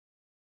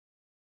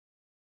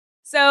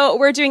So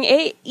we're doing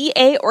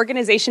EA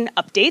organization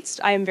updates.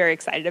 I am very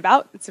excited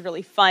about. It's a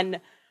really fun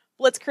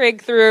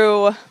blitzkrieg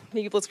through,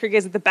 maybe blitzkrieg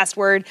isn't the best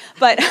word,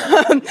 but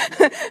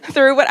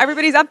through what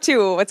everybody's up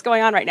to, what's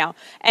going on right now.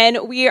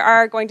 And we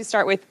are going to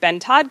start with Ben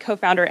Todd,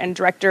 co-founder and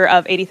director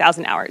of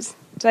 80,000 Hours.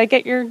 Did I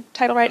get your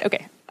title right?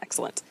 Okay,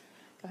 excellent.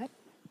 Go ahead.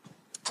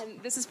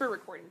 And this is for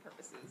recording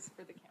purposes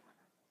for the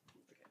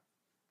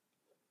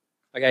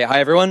camera. Okay, hi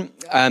everyone.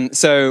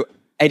 So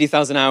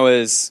 80,000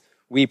 Hours,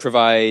 we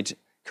provide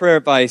career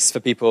advice for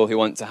people who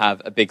want to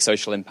have a big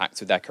social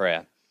impact with their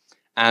career.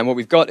 And what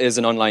we've got is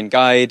an online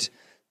guide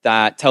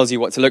that tells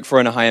you what to look for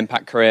in a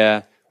high-impact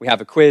career. We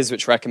have a quiz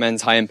which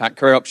recommends high-impact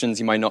career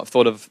options you might not have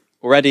thought of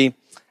already.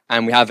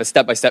 And we have a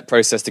step-by-step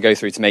process to go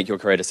through to make your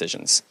career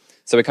decisions.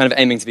 So we're kind of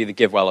aiming to be the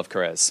GiveWell of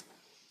careers.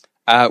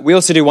 We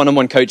also do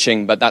one-on-one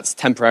coaching, but that's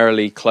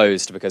temporarily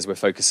closed because we're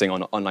focusing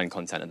on online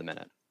content at the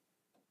minute.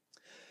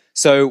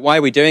 So why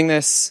are we doing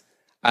this?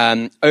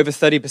 Over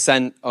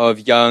 30%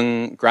 of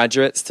young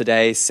graduates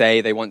today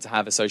say they want to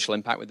have a social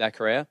impact with their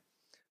career,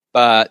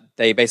 but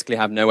they basically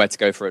have nowhere to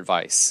go for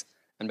advice.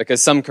 And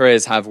because some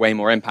careers have way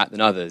more impact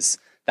than others,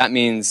 that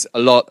means a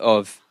lot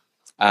of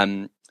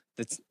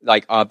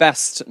our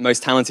best,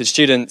 most talented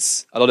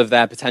students, a lot of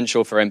their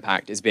potential for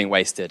impact is being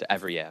wasted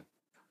every year.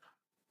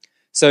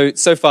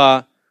 So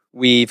far,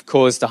 we've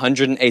caused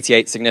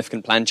 188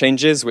 significant plan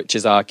changes, which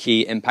is our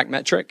key impact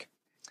metric.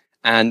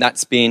 And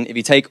that's been, if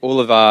you take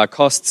all of our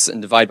costs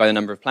and divide by the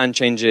number of plan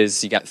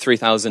changes, you get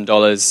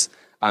 $3,000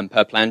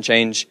 per plan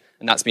change.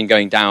 And that's been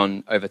going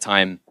down over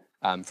time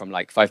from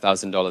like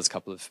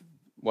 $5,000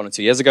 1 or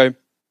 2 years ago.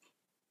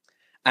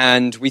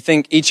 And we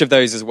think each of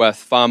those is worth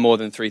far more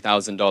than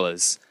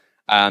 $3,000.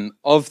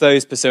 Of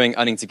those pursuing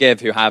Earning to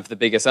Give who have the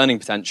biggest earning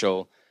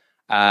potential,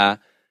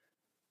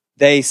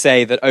 they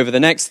say that over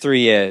the next 3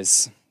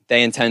 years,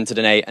 they intend to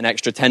donate an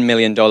extra $10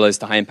 million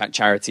to high-impact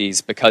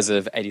charities because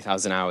of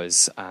 80,000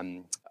 Hours,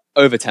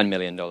 over $10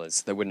 million.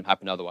 That wouldn't have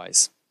happened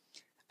otherwise.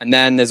 And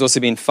then there's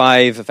also been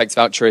 5 effective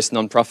altruist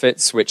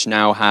nonprofits, which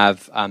now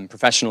have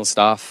professional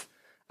staff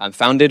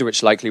founded,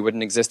 which likely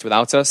wouldn't exist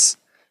without us.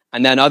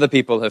 And then other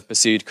people have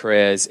pursued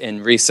careers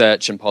in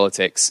research and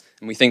politics,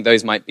 and we think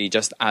those might be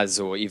just as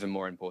or even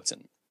more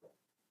important.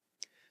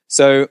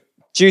 So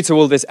due to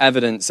all this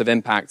evidence of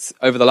impact,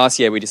 over the last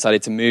year we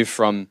decided to move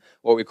from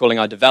what we're calling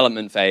our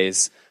development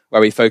phase,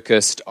 where we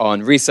focused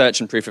on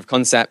research and proof of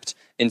concept,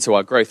 into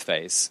our growth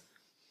phase.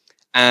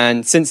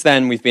 And since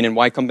then, we've been in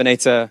Y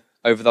Combinator.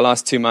 Over the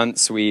last 2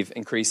 months, we've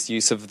increased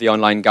use of the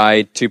online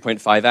guide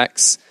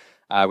 2.5x.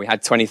 We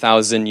had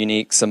 20,000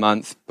 uniques a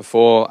month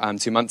before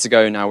 2 months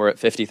ago. Now we're at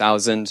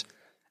 50,000.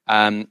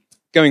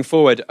 Going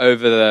forward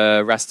over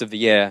the rest of the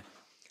year,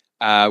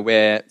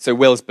 so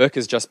Will's book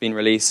has just been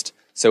released,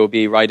 so we'll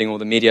be writing all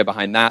the media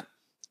behind that.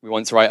 We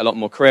want to write a lot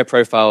more career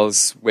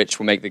profiles, which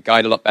will make the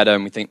guide a lot better,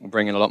 and we think we'll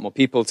bring in a lot more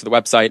people to the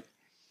website.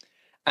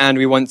 And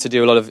we want to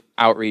do a lot of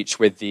outreach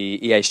with the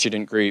EA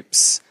student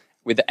groups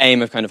with the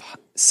aim of kind of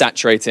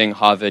saturating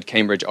Harvard,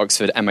 Cambridge,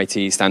 Oxford,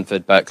 MIT,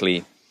 Stanford,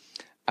 Berkeley,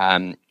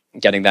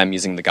 getting them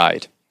using the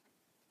guide.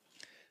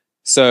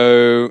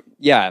 So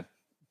yeah,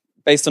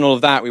 based on all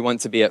of that, we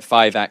want to be at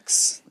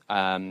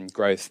 5x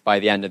growth by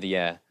the end of the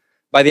year.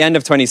 By the end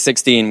of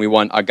 2016, we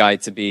want our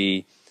guide to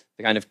be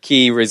the kind of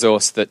key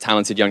resource that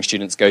talented young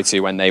students go to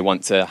when they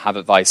want to have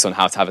advice on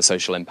how to have a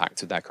social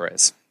impact with their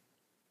careers,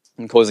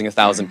 and causing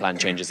 1,000 plan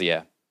changes a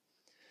year.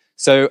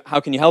 So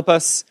how can you help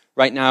us?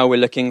 Right now, we're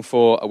looking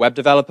for a web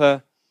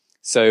developer.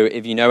 So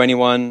if you know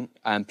anyone,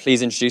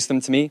 please introduce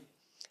them to me.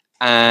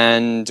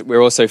 And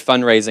we're also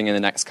fundraising in the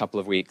next couple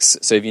of weeks.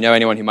 So if you know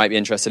anyone who might be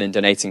interested in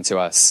donating to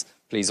us,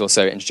 please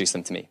also introduce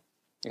them to me.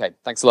 Okay,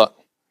 thanks a lot.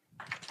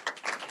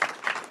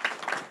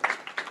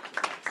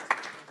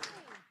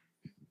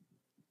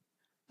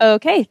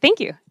 Okay,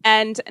 thank you.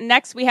 And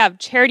next we have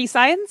Charity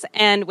Science,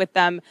 and with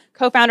them,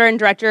 co-founder and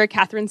director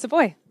Catherine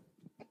Savoy.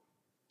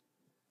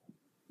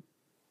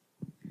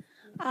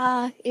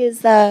 Are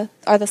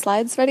the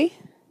slides ready?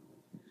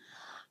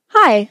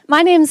 Hi,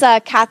 my name's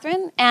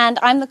Catherine, and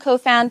I'm the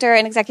co-founder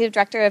and executive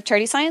director of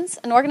Charity Science,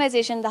 an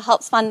organization that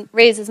helps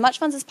raise as much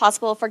funds as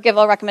possible for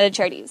GiveWell recommended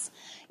charities.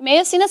 You may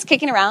have seen us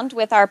kicking around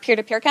with our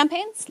peer-to-peer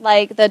campaigns,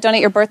 like the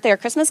Donate Your Birthday or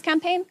Christmas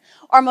campaign,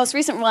 or our most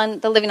recent one,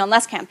 the Living on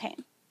Less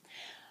campaign.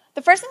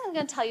 The first thing I'm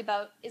going to tell you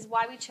about is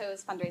why we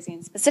chose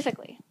fundraising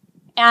specifically.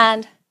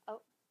 And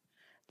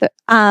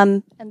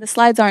the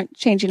slides aren't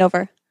changing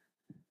over.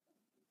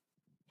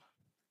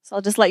 So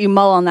I'll just let you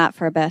mull on that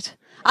for a bit.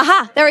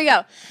 Aha, there we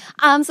go.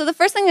 So the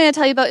first thing I'm going to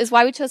tell you about is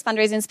why we chose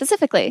fundraising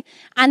specifically.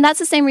 And that's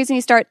the same reason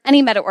you start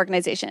any meta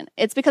organization.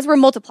 It's because we're a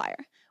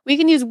multiplier. We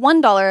can use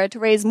 $1 to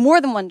raise more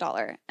than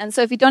 $1. And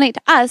so if you donate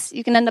to us,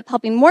 you can end up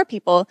helping more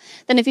people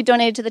than if you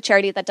donated to the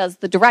charity that does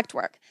the direct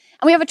work.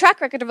 And we have a track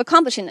record of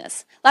accomplishing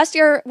this. Last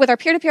year, with our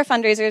peer-to-peer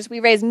fundraisers, we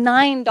raised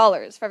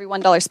 $9 for every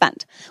 $1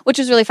 spent, which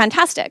is really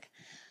fantastic.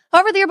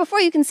 However, the year before,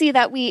 you can see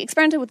that we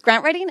experimented with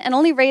grant writing and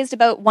only raised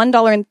about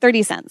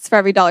 $1.30 for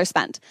every dollar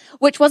spent,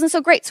 which wasn't so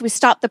great, so we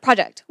stopped the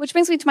project. Which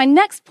brings me to my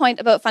next point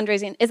about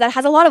fundraising, is that it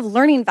has a lot of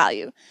learning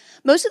value.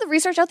 Most of the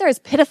research out there is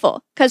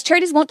pitiful, because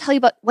charities won't tell you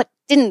about what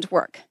didn't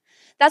work.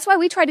 That's why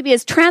we try to be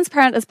as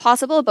transparent as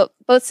possible about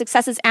both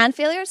successes and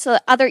failures so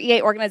that other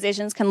EA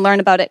organizations can learn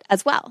about it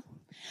as well.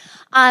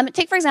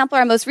 Take, for example,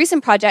 our most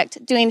recent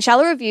project, doing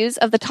shallow reviews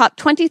of the top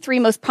 23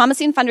 most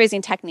promising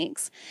fundraising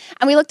techniques.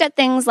 And we looked at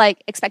things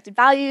like expected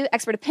value,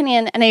 expert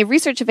opinion, and any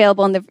research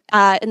available in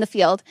the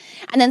field,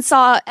 and then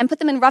put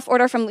them in rough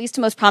order from least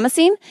to most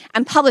promising,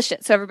 and published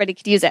it so everybody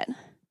could use it.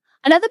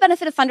 Another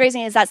benefit of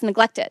fundraising is that's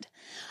neglected.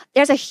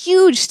 There's a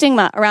huge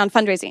stigma around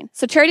fundraising.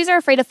 So charities are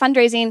afraid of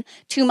fundraising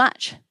too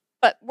much.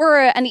 But we're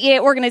an EA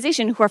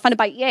organization who are funded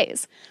by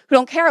EAs, who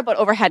don't care about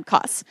overhead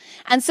costs.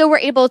 And so we're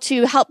able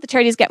to help the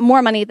charities get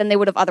more money than they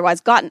would have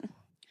otherwise gotten.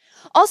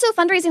 Also,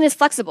 fundraising is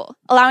flexible,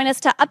 allowing us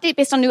to update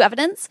based on new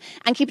evidence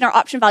and keeping our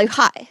option value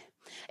high.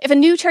 If a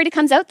new charity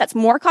comes out that's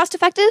more cost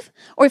effective,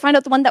 or we find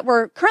out the one that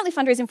we're currently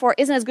fundraising for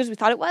isn't as good as we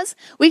thought it was,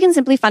 we can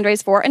simply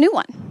fundraise for a new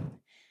one.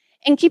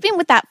 In keeping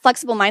with that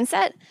flexible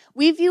mindset,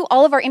 we view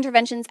all of our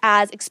interventions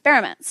as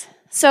experiments.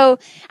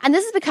 And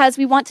this is because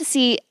we want to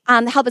see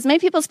help as many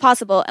people as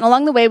possible, and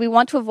along the way, we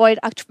want to avoid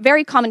a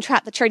very common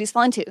trap that charities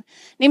fall into,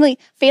 namely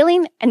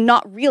failing and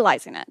not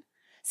realizing it.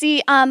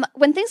 See,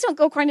 when things don't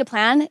go according to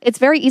plan, it's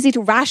very easy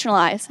to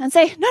rationalize and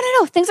say,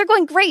 no, things are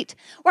going great.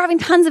 We're having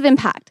tons of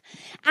impact.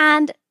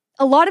 And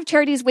a lot of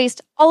charities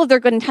waste all of their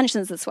good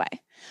intentions this way.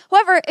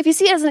 However, if you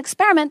see it as an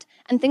experiment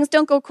and things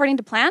don't go according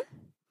to plan,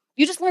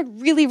 you just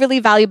learned really, really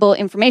valuable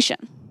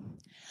information.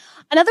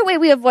 Another way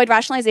we avoid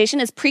rationalization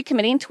is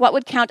pre-committing to what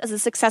would count as a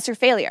success or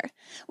failure.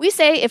 We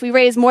say if we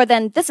raise more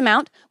than this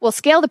amount, we'll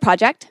scale the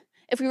project.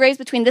 If we raise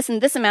between this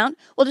and this amount,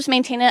 we'll just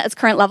maintain it as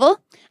current level.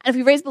 And if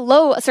we raise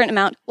below a certain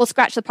amount, we'll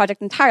scratch the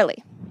project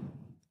entirely.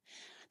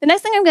 The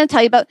next thing I'm going to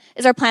tell you about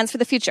is our plans for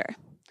the future.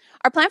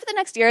 Our plan for the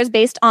next year is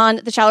based on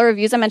the shallow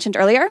reviews I mentioned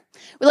earlier.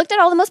 We looked at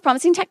all the most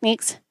promising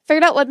techniques,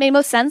 figured out what made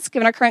most sense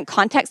given our current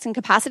context and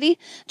capacity,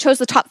 chose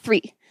the top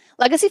 3: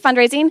 legacy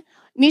fundraising,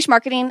 niche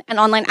marketing, and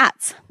online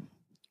ads.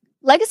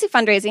 Legacy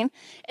fundraising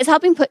is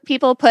helping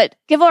people put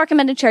Give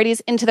recommended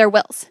charities into their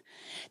wills.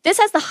 This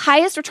has the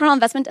highest return on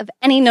investment of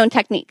any known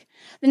technique.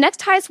 The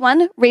next highest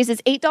one raises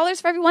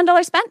 $8 for every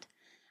 $1 spent,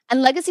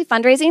 and legacy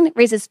fundraising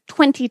raises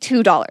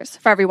 $22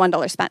 for every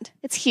 $1 spent.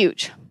 It's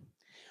huge.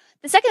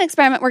 The second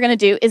experiment we're going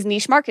to do is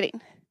niche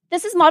marketing.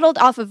 This is modeled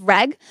off of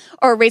REG,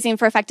 or Raising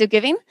for Effective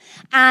Giving,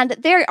 and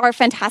they are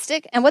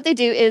fantastic. And what they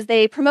do is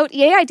they promote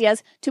EA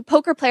ideas to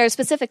poker players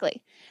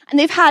specifically. And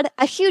they've had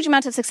a huge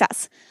amount of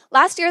success.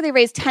 Last year, they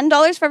raised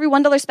 $10 for every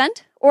 $1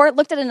 spent, or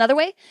looked at another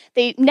way,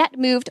 they net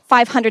moved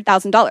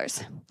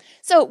 $500,000.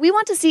 So we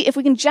want to see if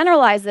we can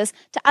generalize this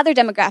to other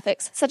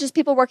demographics, such as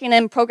people working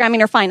in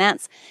programming or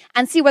finance,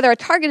 and see whether a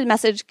targeted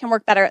message can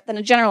work better than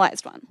a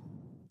generalized one.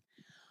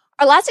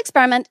 Our last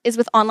experiment is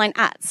with online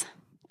ads.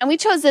 And we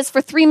chose this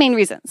for 3 main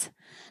reasons.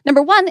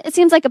 Number 1, it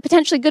seems like a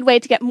potentially good way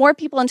to get more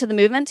people into the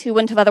movement who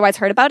wouldn't have otherwise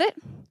heard about it.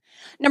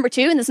 Number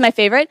 2, and this is my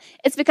favorite,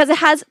 it's because it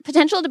has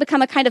potential to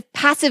become a kind of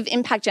passive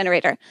impact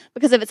generator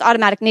because of its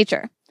automatic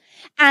nature.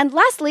 And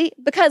lastly,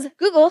 because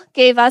Google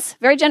gave us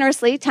very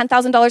generously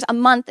 $10,000 a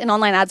month in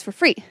online ads for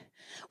free,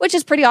 which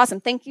is pretty awesome.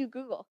 Thank you,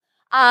 Google.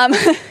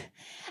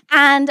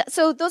 And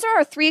so those are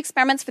our 3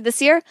 experiments for this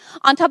year,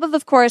 on top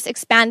of course,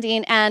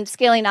 expanding and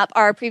scaling up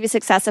our previous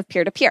success of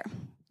peer-to-peer.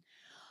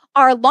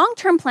 Our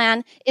long-term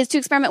plan is to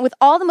experiment with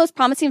all the most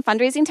promising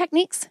fundraising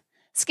techniques,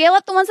 scale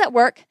up the ones that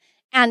work,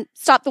 and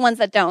stop the ones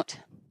that don't.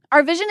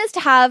 Our vision is to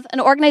have an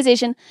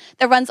organization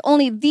that runs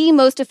only the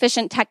most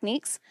efficient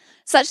techniques,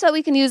 such that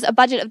we can use a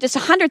budget of just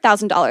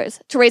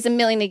 $100,000 to raise $1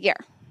 million a year.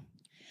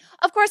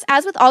 Of course,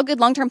 as with all good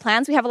long-term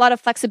plans, we have a lot of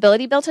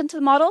flexibility built into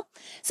the model.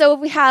 So if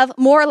we have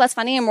more or less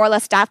funding and more or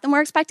less staff than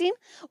we're expecting,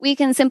 we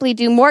can simply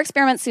do more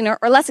experiments sooner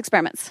or less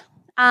experiments.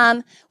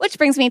 Which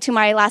brings me to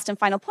my last and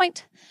final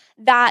point,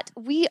 that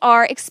we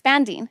are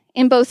expanding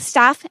in both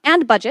staff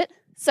and budget.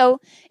 So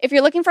if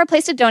you're looking for a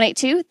place to donate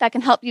to that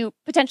can help you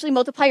potentially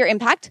multiply your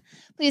impact,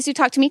 please do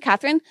talk to me,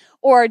 Catherine,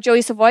 or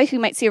Joey Savoy, who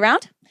you might see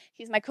around.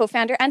 He's my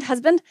co-founder and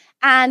husband.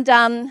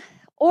 And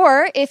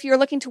or if you're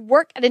looking to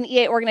work at an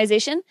EA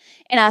organization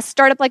in a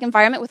startup-like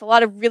environment with a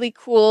lot of really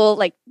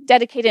cool,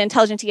 dedicated,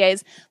 intelligent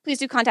EAs, please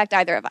do contact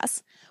either of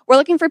us. We're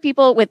looking for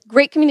people with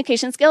great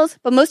communication skills,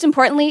 but most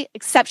importantly,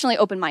 exceptionally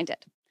open-minded.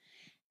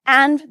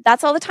 And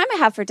that's all the time I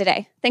have for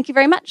today. Thank you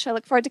very much. I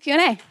look forward to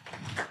Q&A.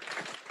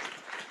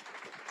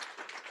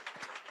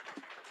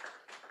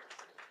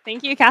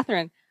 Thank you,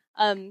 Catherine.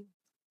 Are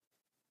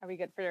we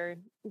good for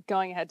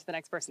going ahead to the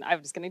next person?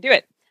 I'm just going to do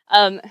it.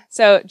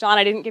 So, John,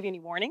 I didn't give you any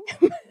warning.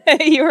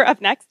 You were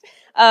up next.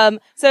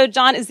 So,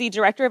 John is the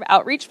Director of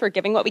Outreach for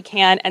Giving What We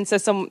Can. And so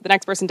the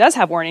next person does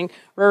have warning.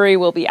 Rory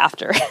will be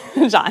after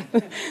John.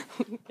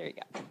 There you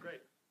go. Great.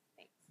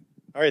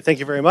 All right, thank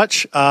you very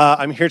much.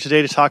 I'm here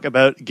today to talk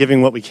about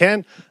Giving What We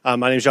Can.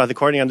 My name is Jonathan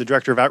Courtney. I'm the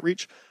Director of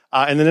Outreach.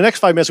 And in the next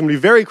 5 minutes, I'm going to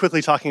be very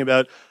quickly talking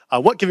about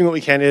what Giving What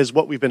We Can is,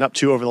 what we've been up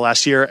to over the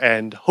last year,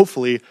 and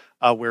hopefully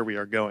where we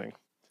are going.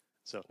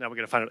 So now we're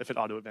going to find out if it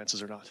auto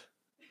advances or not.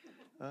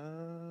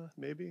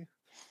 Maybe.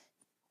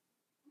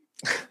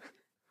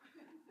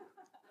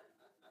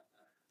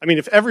 I mean,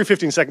 if every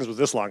 15 seconds was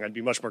this long, I'd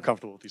be much more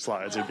comfortable with these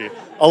slides. It'd be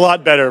a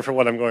lot better for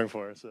what I'm going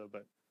for. So,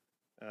 but.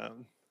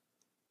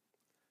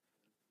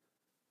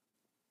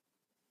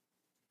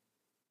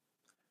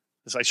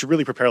 I should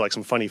really prepare like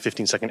some funny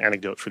 15-second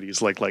anecdote for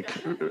these, like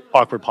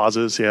awkward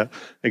pauses. Yeah,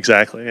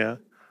 exactly. Yeah.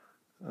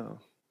 Oh.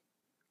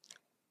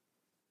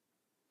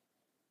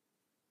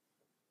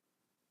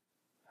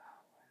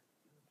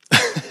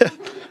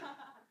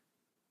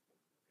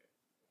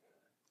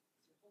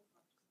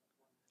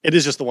 It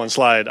is just the one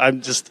slide. I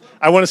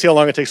want to see how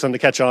long it takes them to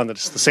catch on that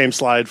it's the same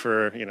slide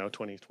for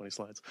 20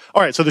 slides.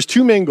 All right, so there's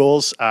two main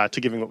goals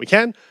to Giving What We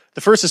Can.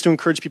 The first is to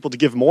encourage people to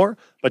give more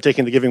by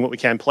taking the Giving What We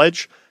Can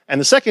pledge. And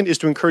the second is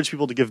to encourage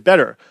people to give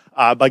better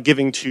by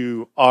giving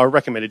to our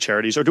recommended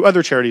charities or to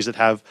other charities that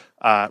have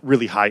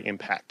really high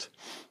impact.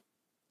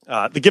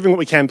 The Giving What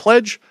We Can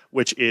pledge,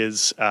 which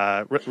is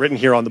written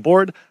here on the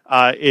board,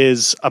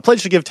 is a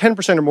pledge to give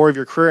 10% or more of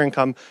your career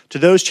income to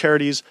those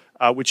charities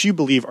which you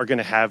believe are going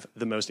to have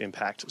the most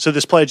impact. So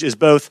this pledge is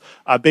both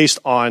based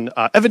on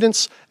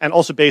evidence and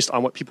also based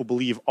on what people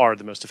believe are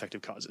the most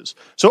effective causes.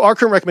 So our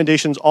current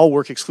recommendations all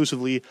work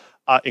exclusively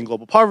in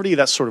global poverty.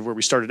 That's sort of where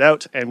we started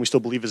out, and we still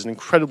believe is an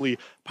incredibly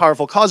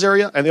powerful cause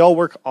area, and they all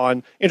work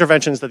on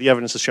interventions that the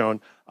evidence has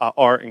shown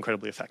are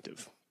incredibly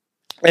effective.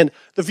 And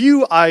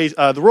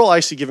the role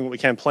I see Giving What We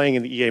Can playing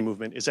in the EA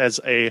movement is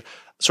as a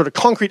sort of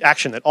concrete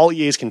action that all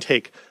EAs can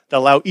take that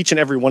allow each and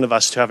every one of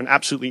us to have an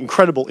absolutely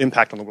incredible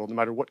impact on the world, no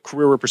matter what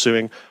career we're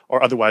pursuing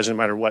or otherwise, no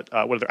matter what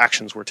other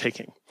actions we're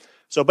taking.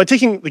 So by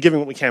taking the Giving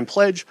What We Can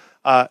pledge,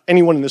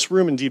 anyone in this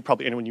room, indeed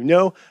probably anyone you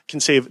know,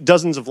 can save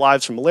dozens of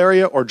lives from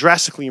malaria or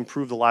drastically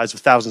improve the lives of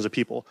thousands of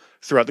people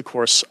throughout the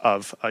course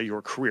of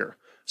your career.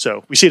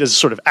 So we see it as a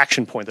sort of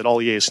action point that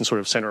all EAs can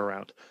sort of center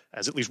around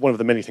as at least one of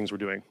the many things we're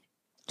doing.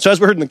 So as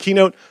we heard in the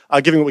keynote,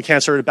 Giving What We Can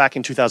started back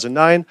in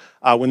 2009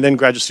 when then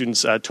graduate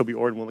students Toby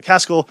Ord and Will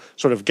McCaskill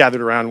sort of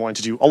gathered around wanting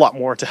to do a lot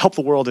more to help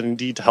the world and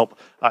indeed to help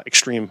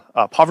extreme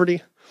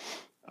poverty.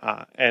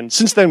 And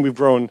since then, we've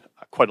grown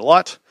quite a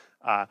lot.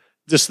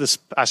 This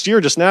past year,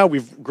 just now,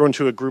 we've grown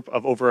to a group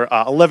of over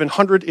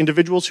 1,100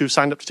 individuals who've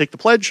signed up to take the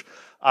pledge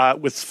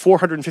with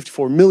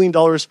 $454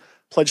 million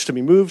pledged to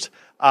be moved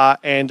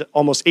and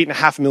almost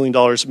 $8.5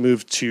 million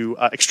moved to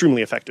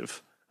extremely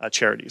effective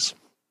charities.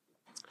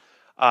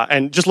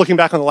 And just looking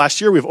back on the last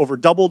year, we've over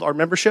doubled our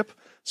membership.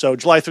 So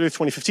July 30th,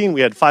 2015,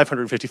 we had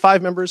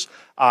 555 members.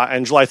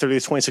 And July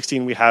 30th,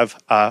 2016, we have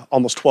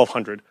almost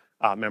 1,200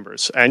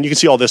 members. And you can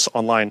see all this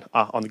online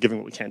on the Giving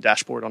What We Can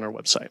dashboard on our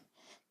website.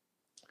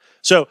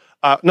 So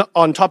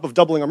on top of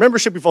doubling our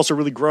membership, we've also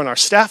really grown our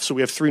staff. So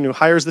we have 3 new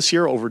hires this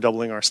year, over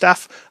doubling our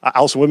staff.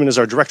 Allison Woodman is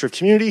our Director of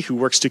Community, who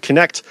works to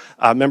connect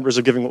members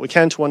of Giving What We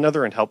Can to one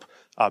another and help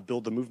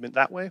build the movement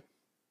that way.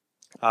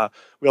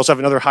 We also have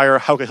another hire,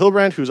 Hauke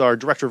Hilbrand, who's our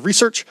Director of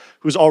Research,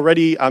 who's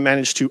already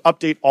managed to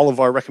update all of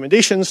our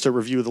recommendations to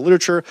review the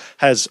literature,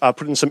 has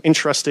put in some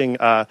interesting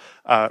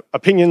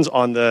opinions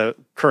on the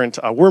current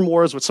worm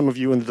wars, which some of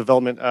you in the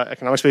development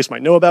economic space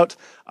might know about.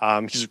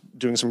 He's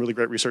doing some really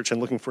great research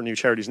and looking for new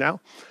charities now.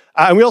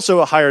 And we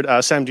also hired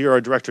Sam Deer,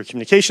 our Director of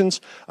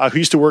Communications, who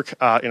used to work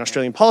in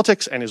Australian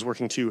politics and is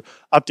working to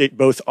update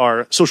both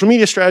our social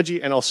media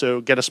strategy and also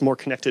get us more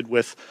connected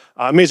with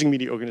amazing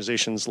media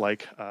organizations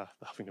like the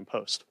Huffington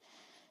Post.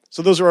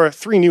 So those are our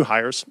 3 new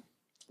hires.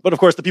 But of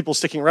course, the people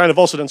sticking around have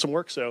also done some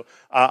work. So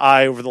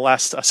I, over the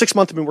last 6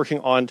 months, have been working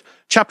on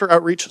chapter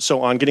outreach,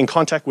 so on getting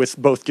contact with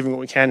both Giving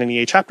What We Can and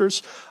EA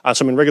chapters.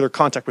 So I'm in regular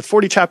contact with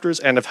 40 chapters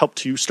and have helped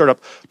to start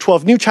up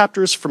 12 new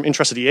chapters from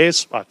interested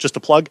EAs. Just a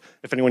plug,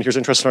 if anyone here is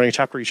interested in starting a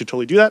chapter, you should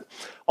totally do that.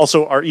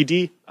 Also, our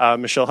ED,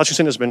 Michelle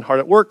Hutchinson, has been hard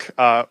at work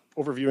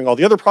overviewing all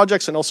the other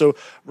projects and also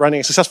running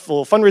a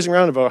successful fundraising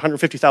round of about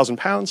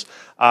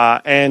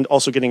 £150,000 and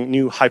also getting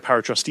new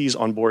high-powered trustees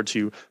on board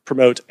to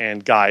promote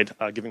and guide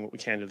Giving What We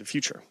Can in the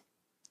future.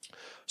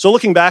 So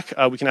looking back,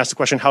 we can ask the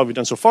question, how have we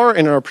done so far?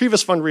 And in our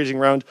previous fundraising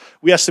round,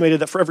 we estimated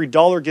that for every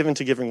dollar given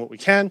to Giving What We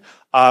Can,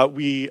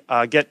 we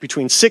get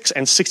between $6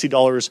 and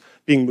 $60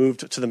 being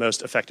moved to the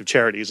most effective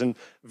charities. And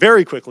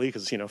very quickly,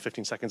 because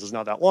 15 seconds is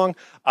not that long,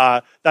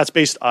 that's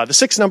based, the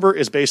 6 number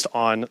is based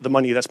on the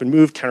money that's been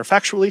moved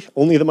counterfactually,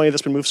 only the money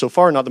that's been moved so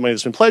far, not the money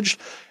that's been pledged.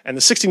 And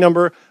the 60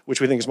 number, which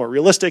we think is more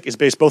realistic, is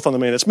based both on the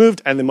money that's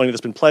moved and the money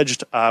that's been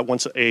pledged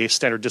once a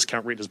standard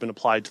discount rate has been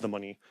applied to the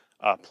money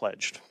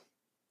pledged.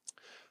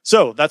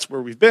 So that's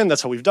where we've been,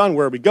 that's how we've done.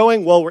 Where are we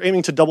going? Well, we're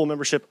aiming to double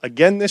membership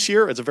again this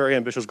year. It's a very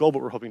ambitious goal,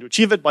 but we're hoping to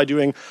achieve it by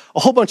doing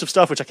a whole bunch of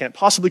stuff, which I can't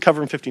possibly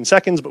cover in 15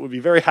 seconds, but would be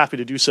very happy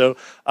to do so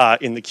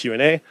in the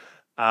Q&A.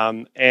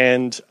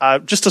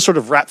 Just to sort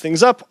of wrap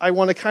things up, I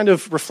want to kind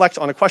of reflect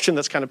on a question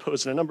that's kind of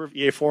posed in a number of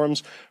EA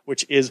forums,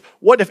 which is,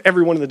 what if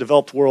everyone in the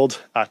developed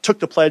world took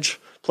the pledge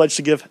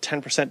to give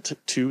 10%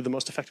 to the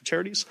most effective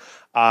charities?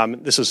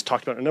 This is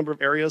talked about in a number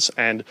of areas,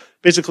 and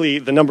basically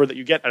the number that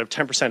you get out of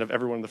 10% of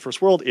everyone in the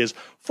first world is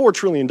 $4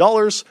 trillion.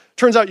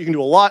 Turns out you can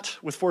do a lot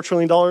with $4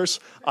 trillion,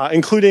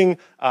 including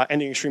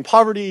ending extreme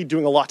poverty,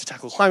 doing a lot to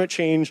tackle climate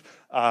change,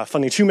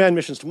 funding 2-man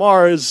missions to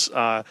Mars,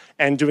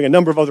 and doing a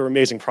number of other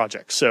amazing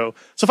projects. So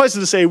suffice it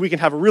to say, we can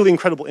have a really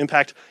incredible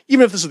impact,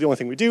 even if this is the only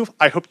thing we do.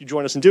 I hope you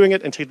join us in doing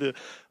it and take the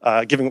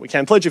Giving What We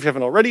Can pledge if you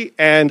haven't already.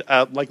 And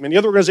like many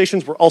other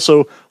organizations, we're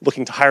also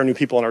looking to hire new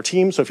people on our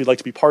team. So if you'd like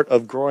to be part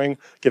of growing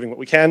Giving What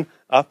We Can,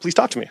 please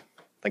talk to me.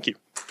 Thank you.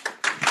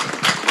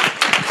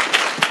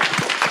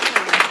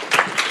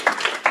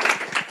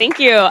 Thank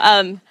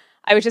you.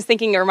 I was just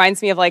thinking, it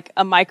reminds me of like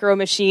a Micro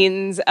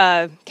Machines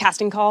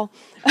casting call.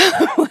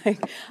 I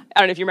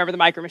don't know if you remember the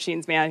Micro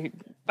Machines, man,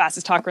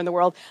 fastest talker in the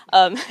world.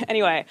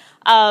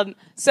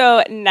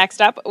 So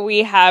next up,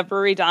 we have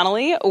Rory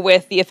Donnelly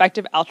with the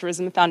Effective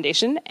Altruism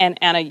Foundation. And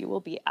Anna, you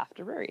will be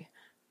after Rory.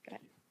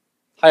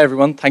 Hi,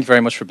 everyone. Thank you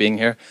very much for being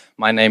here.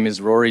 My name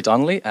is Rory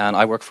Donnelly, and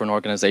I work for an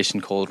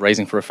organization called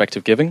Raising for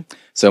Effective Giving.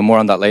 So more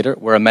on that later.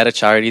 We're a meta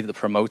charity that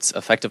promotes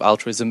effective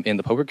altruism in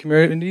the poker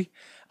community.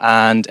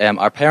 And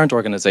our parent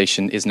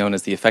organization is known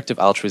as the Effective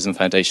Altruism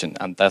Foundation,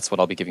 and that's what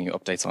I'll be giving you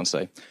updates on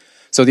today.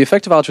 So the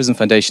Effective Altruism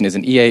Foundation is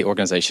an EA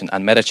organization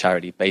and meta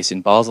charity based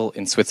in Basel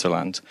in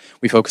Switzerland.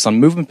 We focus on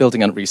movement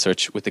building and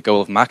research with the goal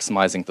of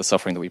maximizing the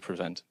suffering that we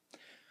prevent.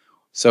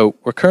 So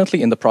we're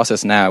currently in the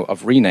process now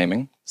of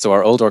renaming. So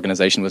our old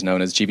organization was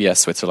known as GBS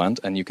Switzerland,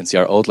 and you can see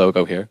our old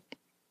logo here.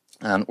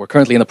 And we're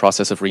currently in the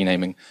process of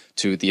renaming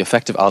to the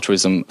Effective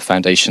Altruism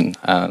Foundation,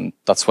 and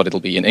that's what it'll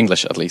be in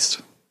English at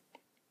least.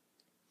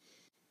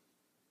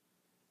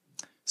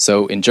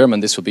 So in German,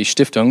 this will be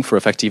Stiftung für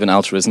effektiven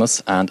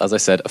Altruismus, and as I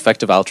said,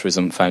 Effective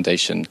Altruism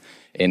Foundation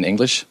in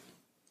English.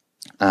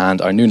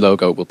 And our new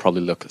logo will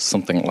probably look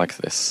something like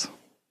this.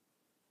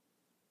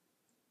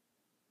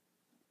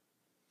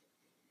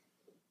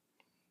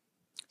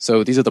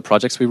 So these are the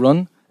projects we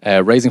run.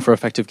 Raising for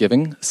Effective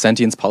Giving,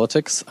 Sentience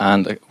Politics,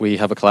 and we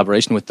have a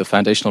collaboration with the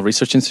Foundational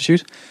Research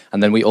Institute.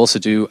 And then we also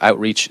do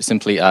outreach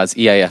simply as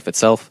EAF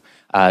itself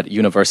at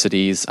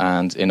universities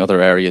and in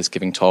other areas,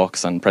 giving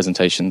talks and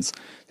presentations,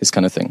 this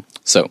kind of thing.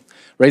 So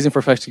Raising for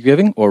Effective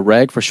Giving, or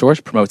REG for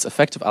short, promotes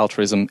effective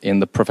altruism in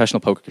the professional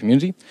poker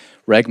community.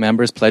 REG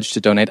members pledge to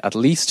donate at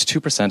least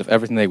 2% of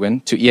everything they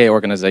win to EA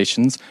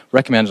organizations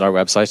recommended on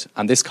our website,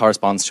 and this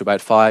corresponds to about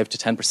 5 to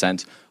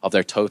 10% of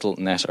their total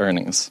net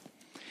earnings.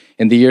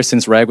 In the year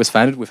since REG was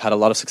founded, we've had a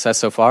lot of success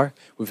so far.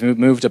 We've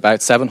moved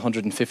about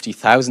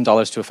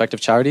 $750,000 to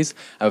effective charities,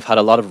 and we've had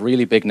a lot of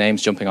really big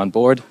names jumping on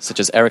board, such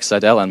as Eric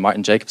Seidel and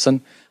Martin Jacobson,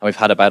 and we've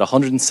had about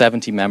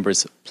 170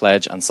 members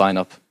pledge and sign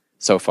up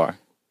so far.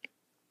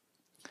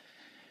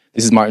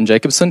 This is Martin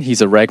Jacobson.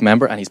 He's a REG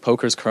member, and he's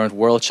poker's current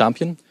world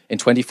champion. In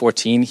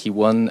 2014, he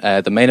won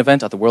the main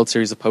event at the World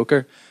Series of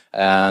Poker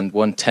and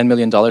won $10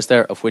 million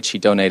there, of which he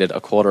donated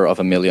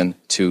 $250,000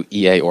 to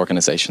EA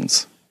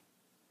organizations.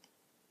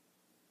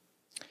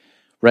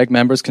 REG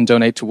members can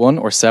donate to one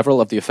or several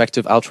of the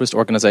effective altruist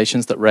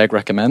organizations that REG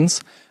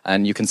recommends,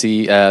 and you can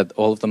see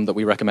all of them that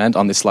we recommend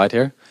on this slide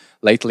here.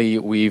 Lately,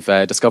 we've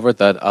discovered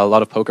that a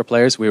lot of poker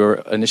players, we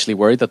were initially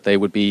worried that they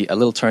would be a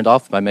little turned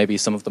off by maybe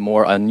some of the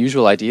more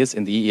unusual ideas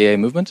in the EA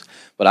movement,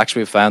 but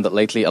actually we've found that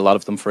lately a lot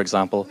of them, for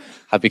example,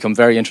 have become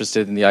very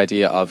interested in the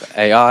idea of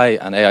AI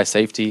and AI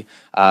safety,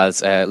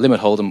 as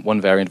Limit Hold'em, one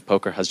variant of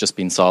poker, has just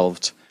been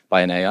solved by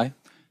an AI.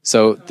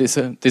 So this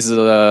is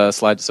a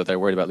slide, so they're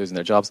worried about losing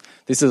their jobs.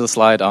 This is a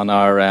slide on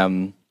our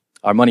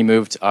money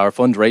moved. Our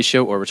fund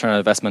ratio or return on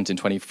investment in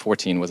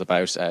 2014 was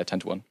about 10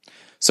 to 1.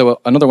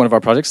 So another one of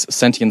our projects,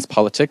 Sentience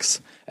Politics,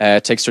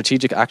 takes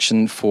strategic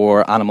action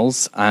for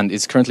animals and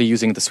is currently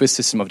using the Swiss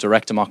system of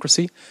direct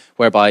democracy,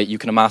 whereby you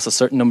can amass a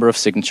certain number of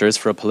signatures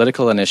for a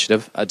political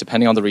initiative.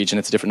 Depending on the region,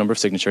 it's a different number of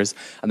signatures,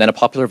 and then a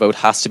popular vote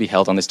has to be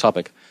held on this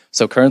topic.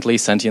 So currently,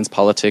 Sentience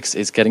Politics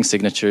is getting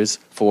signatures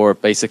for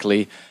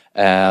basically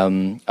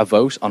a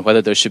vote on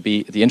whether there should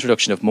be the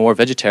introduction of more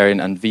vegetarian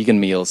and vegan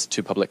meals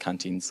to public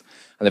canteens.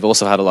 And they've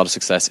also had a lot of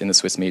success in the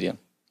Swiss media.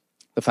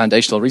 The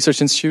Foundational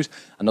Research Institute,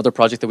 another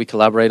project that we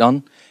collaborate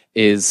on,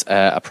 is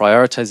a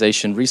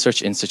prioritization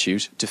research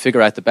institute to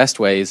figure out the best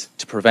ways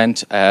to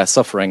prevent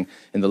suffering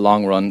in the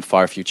long run,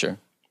 far future.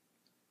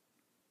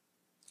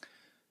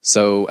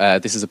 So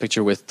this is a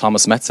picture with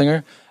Thomas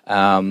Metzinger.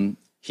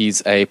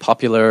 He's a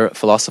popular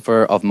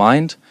philosopher of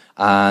mind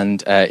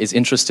and is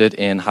interested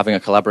in having a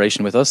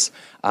collaboration with us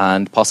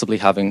and possibly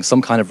having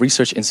some kind of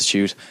research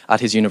institute at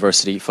his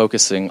university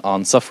focusing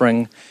on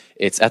suffering,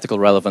 its ethical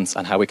relevance,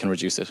 and how we can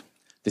reduce it.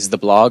 This is the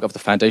blog of the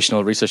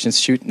Foundational Research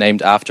Institute,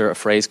 named after a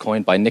phrase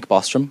coined by Nick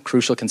Bostrom,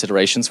 Crucial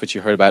Considerations, which you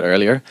heard about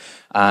earlier.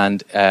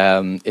 And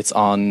it's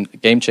on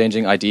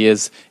game-changing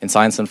ideas in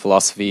science and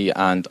philosophy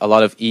and a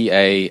lot of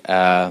EA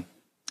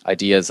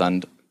ideas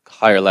and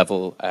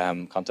higher-level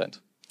content.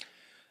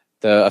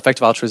 The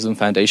Effective Altruism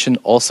Foundation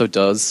also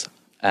does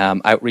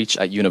outreach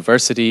at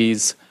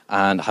universities,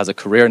 and has a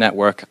career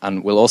network,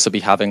 and will also be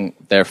having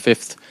their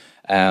 5th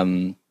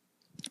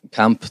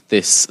camp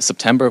this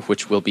September,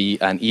 which will be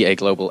an EA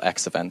Global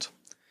X event.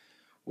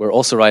 We're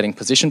also writing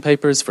position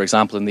papers, for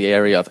example, in the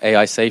area of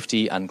AI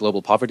safety and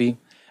global poverty,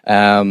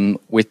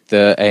 with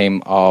the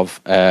aim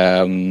of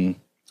having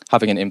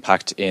an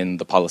impact in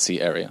the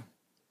policy area.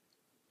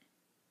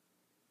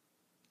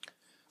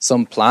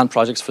 Some planned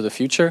projects for the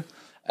future.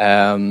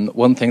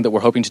 One thing that we're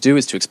hoping to do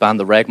is to expand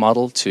the REG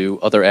model to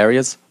other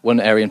areas. One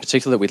area in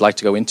particular that we'd like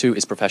to go into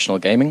is professional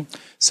gaming.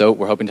 So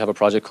we're hoping to have a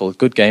project called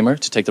Good Gamer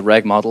to take the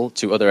REG model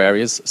to other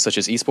areas such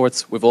as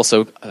esports. We've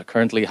also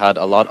currently had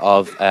a lot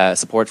of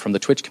support from the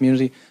Twitch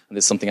community, and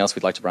this is something else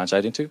we'd like to branch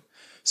out into.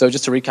 So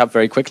just to recap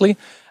very quickly,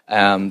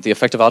 the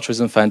Effective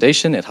Altruism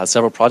Foundation, it has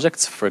several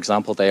projects. For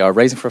example, they are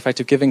Raising for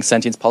Effective Giving,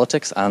 Sentience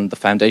Politics, and the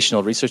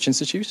Foundational Research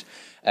Institute.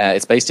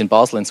 It's based in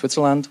Basel in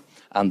Switzerland,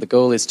 and the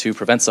goal is to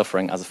prevent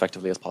suffering as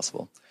effectively as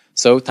possible.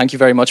 So thank you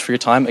very much for your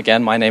time.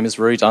 Again, my name is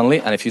Rory Donnelly,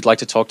 and if you'd like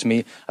to talk to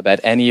me about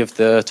any of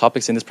the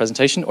topics in this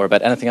presentation or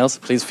about anything else,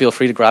 please feel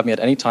free to grab me at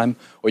any time,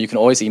 or you can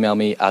always email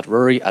me at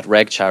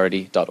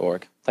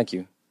rory@regcharity.org. Thank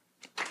you.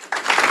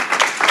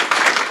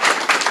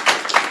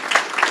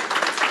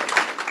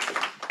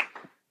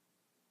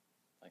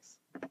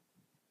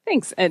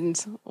 Thanks,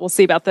 and we'll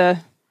see about the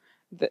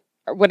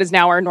what is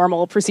now our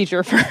normal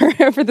procedure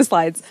for the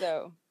slides.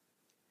 So,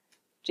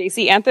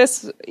 JC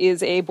Anthus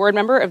is a board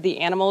member of the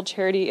Animal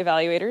Charity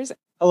Evaluators.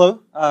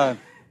 Hello,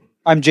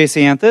 I'm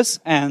JC Anthus,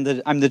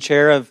 and I'm the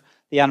chair of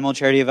the Animal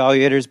Charity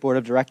Evaluators Board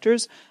of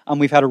Directors.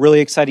 We've had a really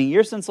exciting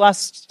year since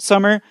last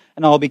summer,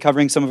 and I'll be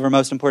covering some of our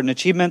most important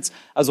achievements,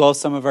 as well as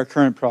some of our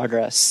current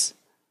progress.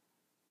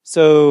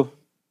 So,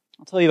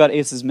 I'll tell you about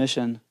ACE's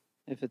mission,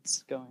 if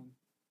it's going.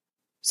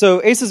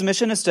 So ACE's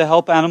mission is to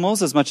help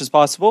animals as much as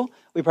possible.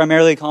 We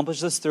primarily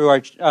accomplish this through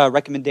our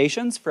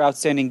recommendations for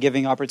outstanding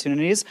giving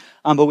opportunities,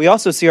 but we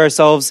also see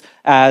ourselves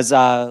as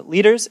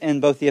leaders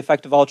in both the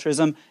effective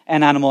altruism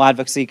and animal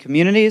advocacy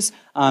communities,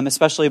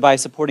 especially by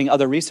supporting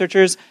other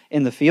researchers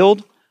in the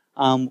field.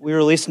 We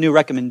release new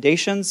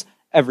recommendations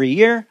every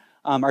year.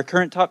 Our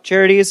current top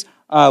charities,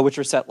 which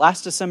were set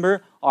last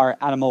December, are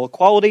Animal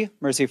Equality,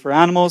 Mercy for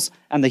Animals,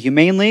 and the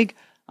Humane League.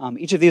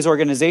 Each of these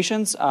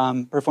organizations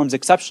performs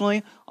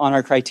exceptionally on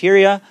our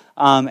criteria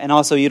and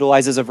also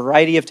utilizes a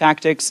variety of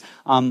tactics,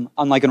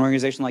 unlike an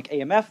organization like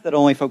AMF that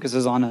only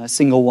focuses on a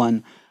single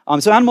one.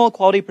 So Animal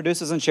Equality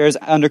produces and shares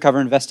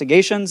undercover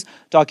investigations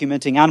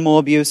documenting animal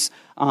abuse.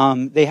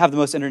 They have the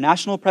most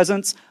international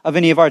presence of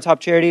any of our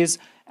top charities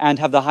and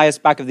have the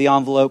highest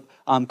back-of-the-envelope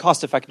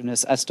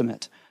cost-effectiveness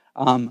estimate.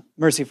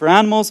 Mercy for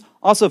Animals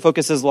also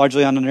focuses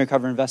largely on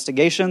undercover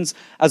investigations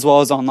as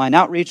well as online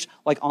outreach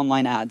like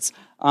online ads.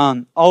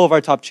 All of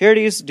our top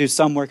charities do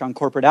some work on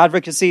corporate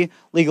advocacy,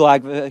 legal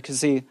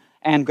advocacy,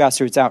 and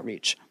grassroots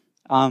outreach.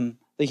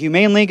 The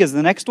Humane League is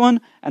the next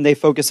one, and they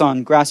focus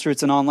on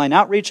grassroots and online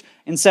outreach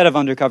instead of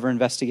undercover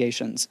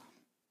investigations.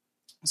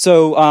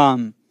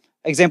 So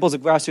examples of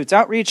grassroots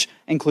outreach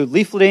include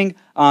leafleting,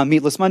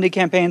 Meatless Monday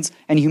campaigns,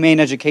 and humane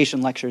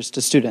education lectures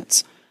to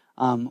students.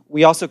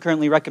 We also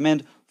currently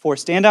recommend 4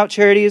 standout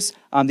charities.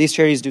 These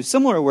charities do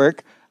similar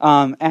work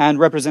and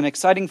represent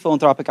exciting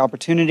philanthropic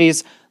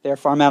opportunities. They are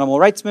Farm Animal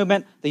Rights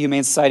Movement, the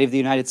Humane Society of the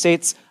United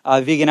States,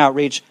 Vegan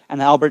Outreach, and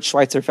the Albert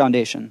Schweitzer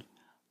Foundation.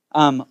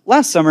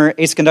 Last summer,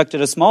 ACE conducted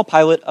a small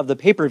pilot of the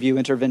pay-per-view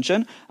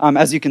intervention.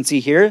 As you can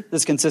see here,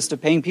 this consists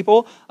of paying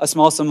people a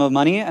small sum of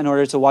money in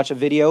order to watch a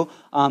video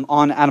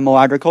on animal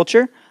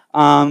agriculture.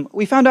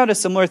 We found out a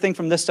similar thing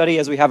from this study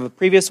as we have of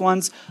previous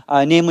ones,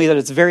 namely that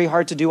it's very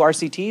hard to do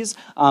RCTs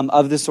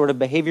of this sort of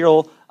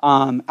behavioral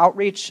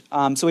outreach.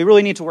 So we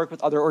really need to work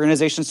with other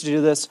organizations to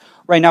do this.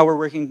 Right now we're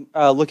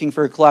looking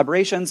for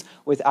collaborations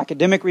with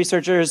academic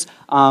researchers.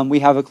 We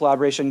have a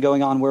collaboration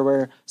going on where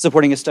we're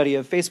supporting a study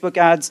of Facebook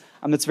ads.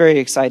 That's very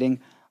exciting.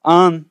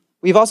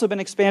 We've also been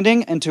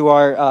expanding into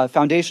our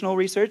foundational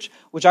research,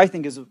 which I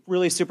think is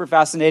really super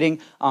fascinating,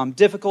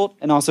 difficult,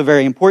 and also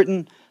very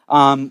important.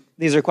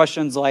 These are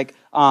questions like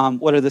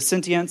what are the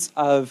sentience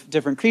of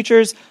different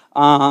creatures,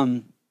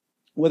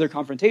 whether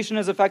confrontation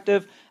is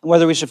effective, and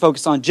whether we should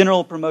focus on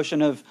general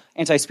promotion of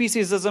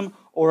anti-speciesism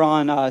or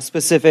on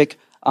specific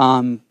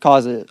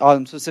causes,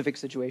 on specific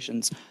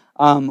situations.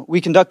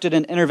 We conducted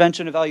an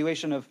intervention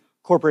evaluation of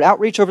corporate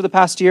outreach over the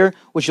past year,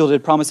 which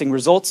yielded promising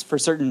results for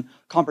certain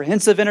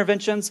comprehensive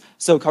interventions.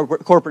 So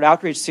corporate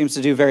outreach seems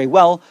to do very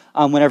well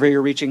whenever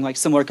you're reaching like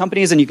similar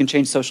companies and you can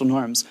change social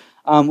norms.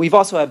 We've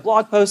also had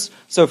blog posts.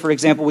 So for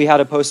example, we had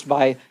a post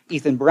by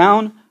Ethan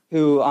Brown,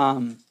 who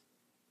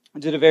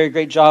did a very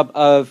great job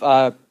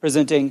of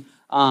presenting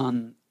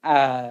animal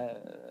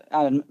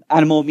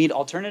meat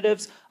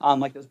alternatives,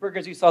 like those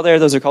burgers you saw there.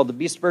 Those are called the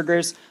Beast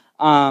Burgers.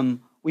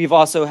 We've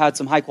also had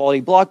some high-quality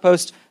blog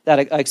posts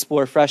that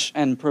explore fresh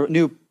and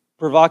new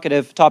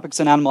provocative topics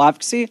in animal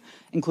advocacy,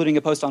 including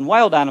a post on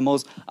wild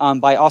animals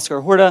by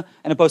Oscar Horta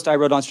and a post I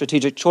wrote on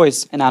strategic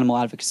choice in animal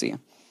advocacy.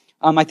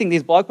 I think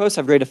these blog posts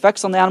have great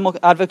effects on the animal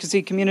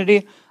advocacy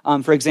community.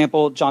 For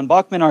example, John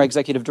Bachman, our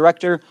executive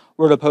director,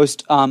 wrote a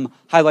post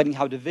highlighting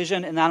how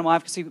division in the animal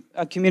advocacy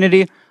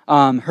community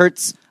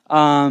hurts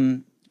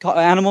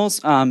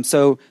animals.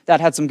 So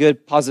that had some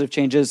good positive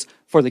changes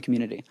for the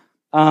community.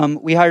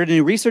 We hired a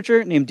new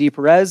researcher named Dee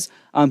Perez,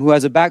 who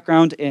has a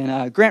background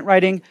in grant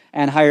writing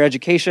and higher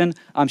education.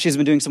 She's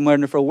been doing some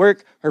wonderful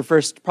work. Her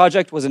first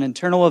project was an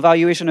internal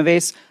evaluation of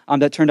ACE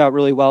that turned out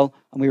really well,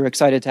 and we were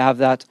excited to have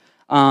that.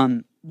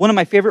 One of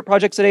my favorite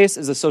projects at ACE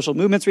is the Social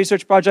Movements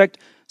Research Project.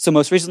 So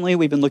most recently,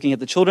 we've been looking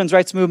at the children's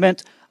rights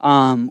movement,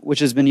 which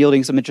has been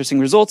yielding some interesting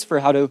results for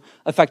how to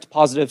affect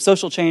positive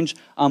social change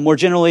more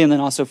generally, and then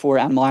also for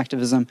animal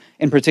activism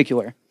in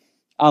particular.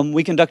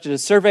 We conducted a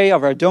survey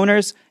of our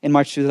donors in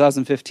March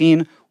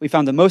 2015. We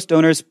found that most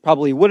donors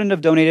probably wouldn't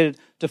have donated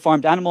to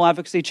farmed animal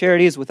advocacy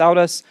charities without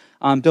us.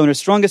 Donors'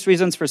 strongest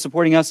reasons for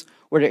supporting us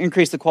were to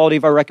increase the quality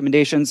of our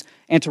recommendations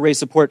and to raise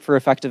support for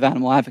effective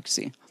animal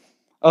advocacy.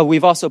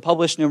 We've also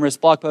published numerous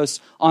blog posts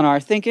on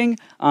our thinking,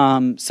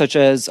 such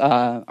as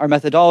our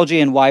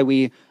methodology and why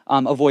we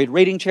avoid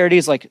rating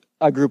charities like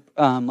a group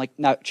like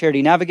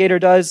Charity Navigator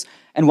does,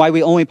 and why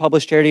we only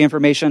publish charity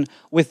information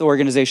with the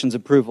organization's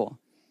approval.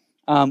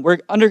 We're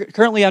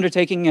currently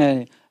undertaking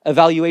an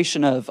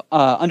evaluation of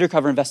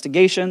undercover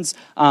investigations,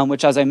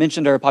 which, as I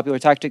mentioned, are a popular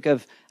tactic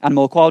of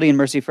animal equality and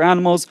mercy for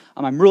animals.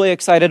 I'm really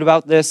excited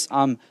about this.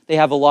 They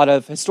have a lot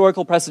of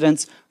historical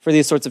precedents for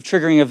these sorts of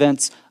triggering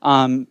events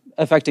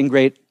affecting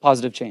great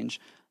positive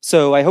change.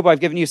 So I hope I've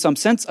given you some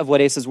sense of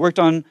what ACE has worked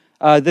on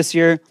this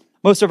year.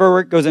 Most of our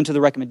work goes into the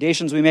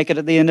recommendations we make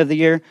at the end of the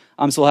year,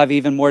 so we'll have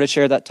even more to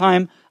share that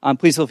time.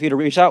 Please feel free to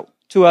reach out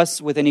to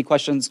us with any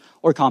questions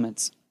or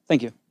comments.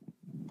 Thank you.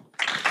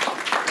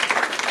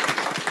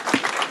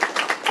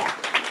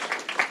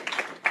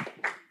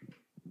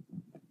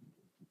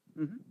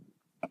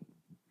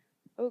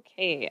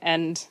 Okay,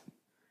 and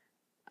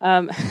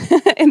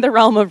in the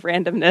realm of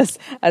randomness,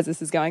 as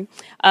this is going,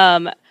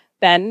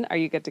 Ben, are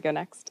you good to go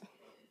next?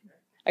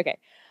 Okay.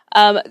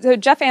 So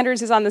Jeff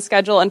Anders is on the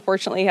schedule.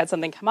 Unfortunately, he had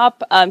something come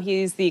up.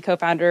 He's the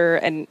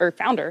co-founder or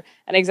founder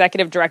and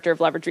executive director of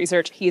Leverage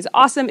Research. He's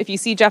awesome. If you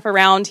see Jeff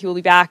around, he will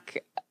be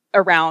back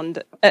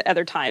around at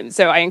other times.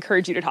 So I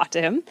encourage you to talk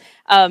to him.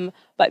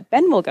 But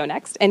Ben will go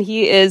next, and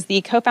he is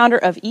the co-founder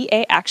of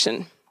EA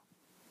Action.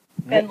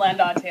 Ben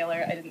Landon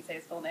Taylor. I didn't say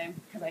his full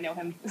name because I know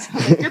him.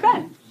 You're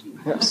Ben.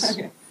 Yes.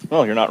 Okay.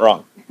 Well, you're not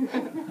wrong. All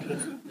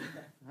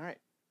right.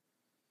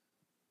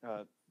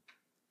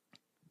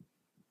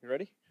 You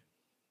ready?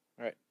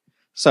 All right.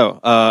 So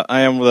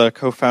I am the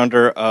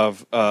co-founder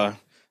of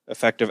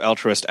Effective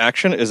Altruist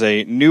Action. Is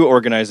a new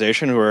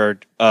organization who are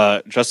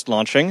just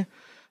launching.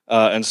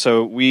 And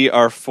so we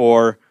are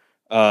for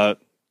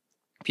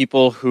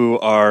people who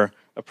are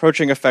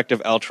approaching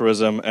effective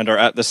altruism and are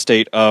at the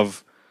state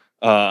of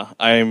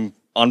I'm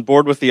on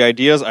board with the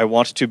ideas. I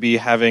want to be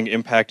having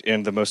impact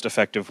in the most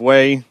effective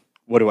way.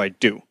 What do I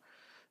do?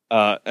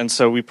 And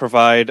so we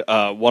provide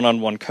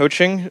one-on-one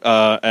coaching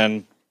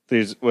and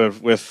these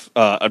with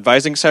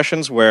advising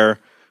sessions where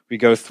we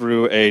go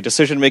through a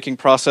decision-making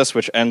process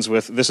which ends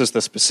with this is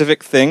the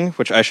specific thing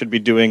which I should be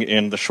doing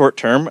in the short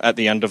term at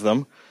the end of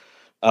them.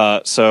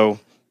 So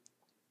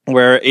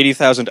where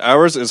 80,000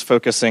 hours is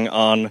focusing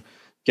on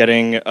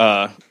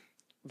where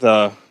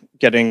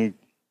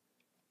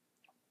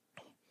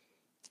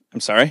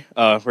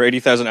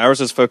 80,000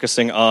 hours is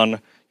focusing on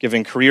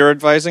giving career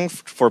advising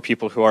for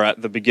people who are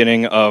at the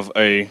beginning of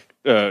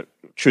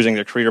choosing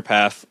their career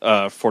path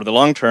for the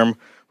long term.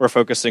 We're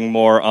focusing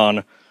more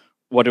on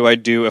what do I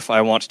do if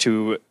I want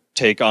to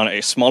take on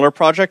a smaller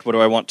project? What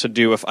do I want to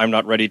do if I'm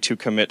not ready to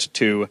commit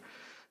to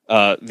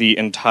the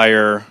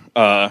entire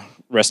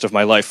rest of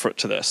my life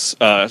to this?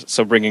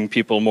 So bringing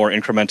people more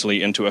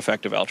incrementally into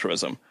effective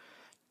altruism.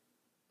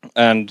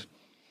 And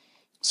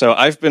so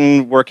I've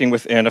been working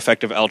within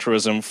effective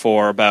altruism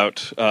for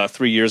about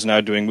 3 years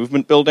now, doing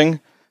movement building.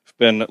 I've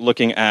been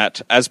looking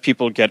at as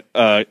people get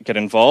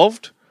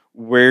involved,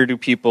 where do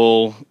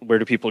people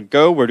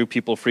go? Where do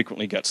people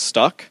frequently get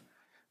stuck?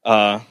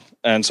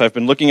 And so I've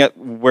been looking at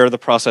where the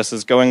process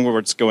is going, where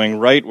it's going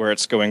right, where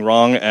it's going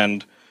wrong,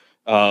 and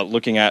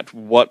looking at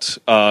what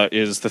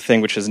is the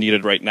thing which is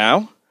needed right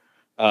now.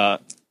 And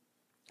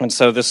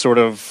so this sort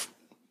of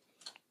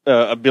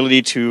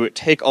ability to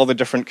take all the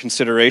different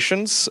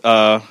considerations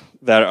that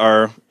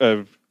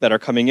are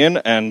coming in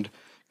and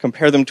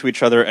compare them to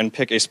each other and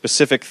pick a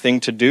specific thing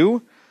to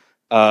do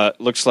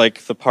looks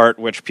like the part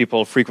which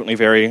people frequently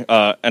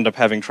end up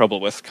having trouble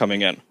with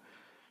coming in.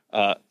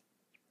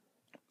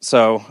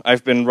 So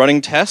I've been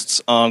running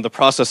tests on the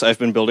process I've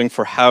been building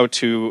for how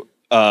to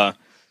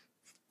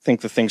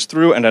think the things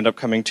through and end up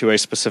coming to a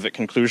specific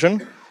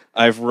conclusion.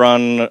 I've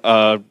run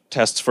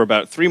tests for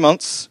about 3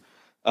 months.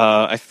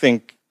 I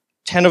think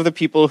 10 of the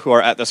people who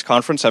are at this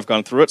conference have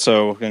gone through it,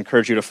 so I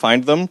encourage you to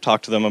find them,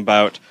 talk to them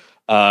about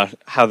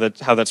how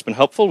that's been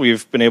helpful.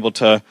 We've been able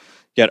to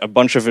get a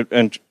bunch of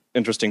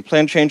interesting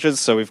plan changes,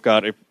 so we've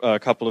got a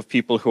couple of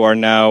people who are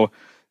now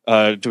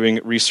doing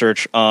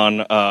research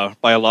on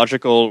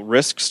biological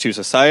risks to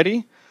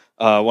society.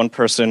 one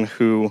person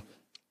who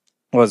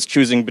was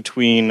choosing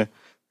between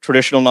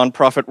traditional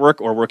nonprofit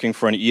work or working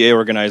for an EA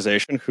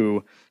organization,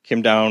 who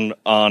came down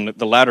on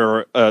the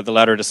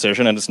latter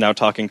decision and is now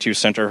talking to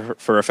Center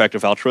for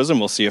Effective Altruism.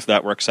 We'll see if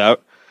that works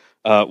out.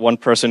 One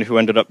person who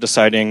ended up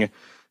deciding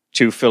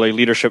to fill a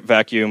leadership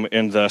vacuum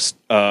in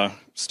the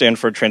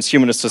Stanford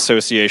Transhumanist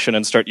Association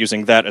and start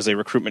using that as a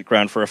recruitment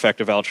ground for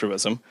effective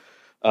altruism.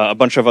 A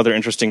bunch of other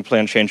interesting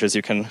plan changes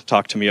you can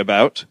talk to me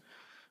about.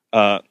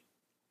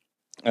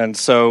 And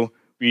so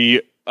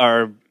we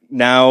are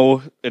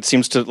now, it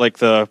seems to like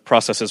the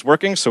process is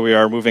working, so we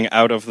are moving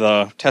out of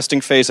the testing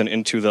phase and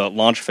into the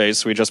launch phase.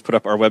 So we just put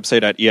up our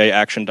website at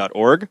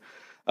eaaction.org.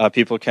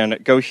 People can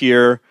go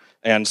here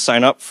and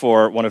sign up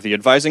for one of the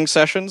advising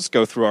sessions,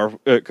 go through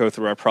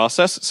our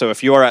process. So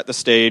if you are at the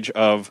stage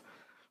of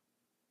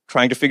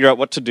trying to figure out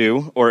what to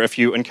do, or if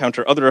you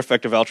encounter other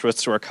effective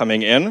altruists who are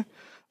coming in,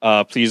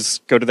 please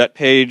go to that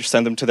page,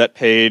 send them to that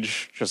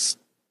page, just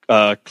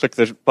click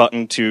the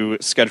button to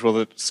schedule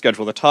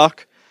the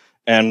talk,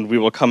 and we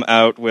will come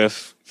out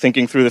with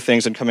thinking through the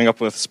things and coming up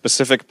with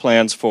specific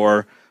plans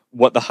for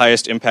what the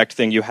highest impact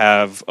thing you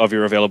have of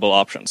your available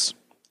options.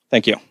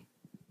 Thank you.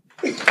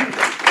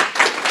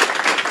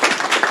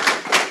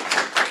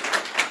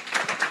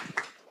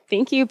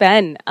 Thank you,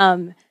 Ben.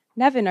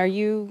 Nevin, are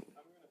you...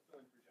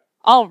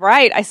 All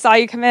right, I saw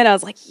you come in. I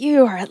was like,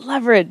 you are at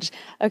Leverage.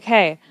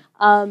 Okay.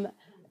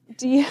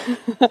 Do you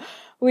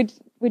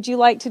would you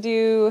like to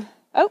do...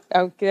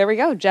 Oh, there we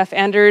go. Jeff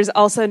Anders,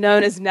 also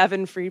known as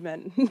Nevin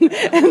Friedman. All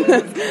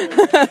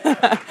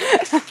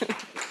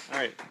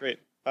right, great.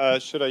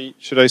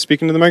 Should I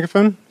speak into the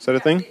microphone? Is that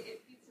a thing?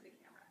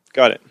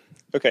 Got it.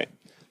 Okay.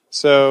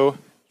 So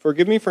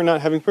forgive me for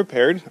not having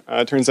prepared.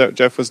 Turns out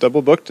Jeff was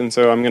double booked, and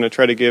so I'm going to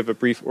try to give a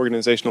brief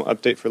organizational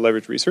update for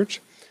Leverage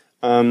Research.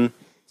 I'll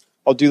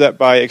do that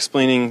by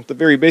explaining the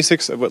very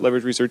basics of what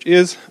Leverage Research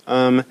is,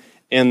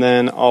 and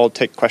then I'll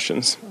take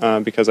questions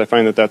because I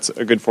find that that's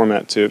a good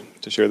format to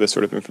share this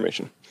sort of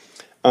information.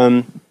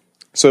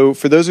 So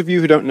for those of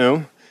you who don't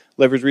know,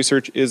 Leverage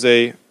Research is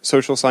a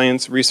social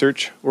science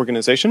research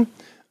organization.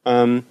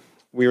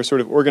 We are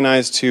sort of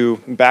organized to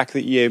back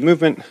the EA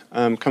movement,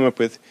 come up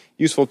with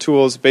useful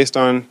tools based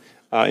on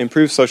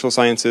improved social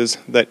sciences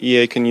that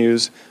EA can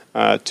use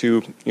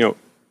to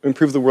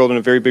improve the world in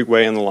a very big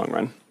way in the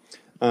long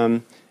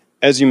run.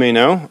 As you may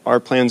know, our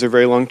plans are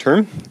very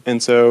long-term,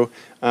 and so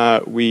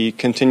we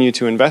continue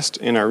to invest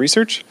in our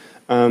research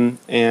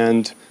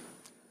and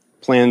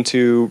plan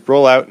to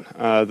roll out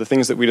the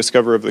things that we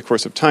discover over the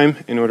course of time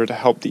in order to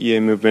help the EA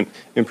movement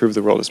improve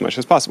the world as much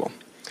as possible.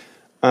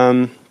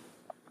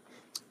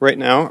 Right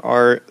now,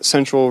 our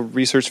central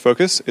research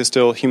focus is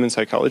still human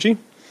psychology,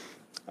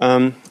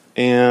 and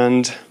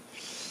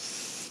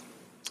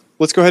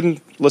let's go ahead and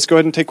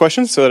take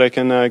questions so that I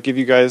can give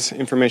you guys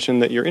information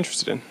that you're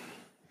interested in.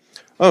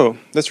 Oh,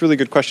 that's a really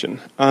good question.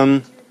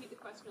 So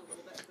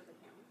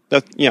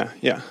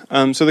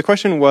the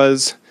question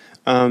was,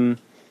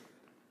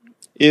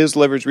 is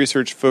Leverage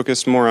Research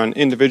focused more on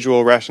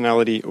individual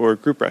rationality or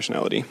group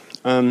rationality?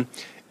 And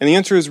the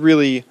answer is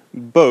really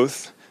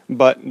both,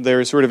 but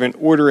there's sort of an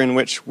order in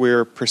which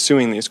we're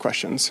pursuing these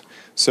questions.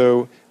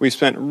 So we've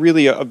spent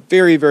really a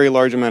very, very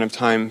large amount of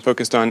time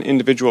focused on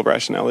individual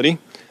rationality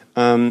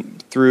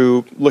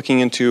through looking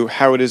into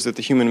how it is that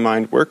the human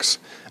mind works.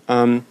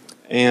 Our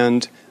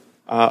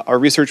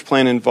research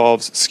plan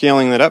involves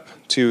scaling that up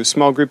to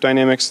small group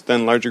dynamics,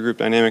 then larger group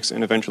dynamics,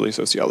 and eventually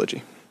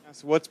sociology.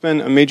 So what's been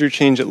a major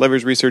change at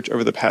Leverage Research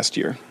over the past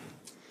year?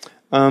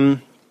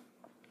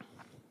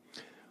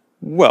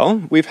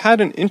 Well, we've had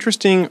an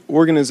interesting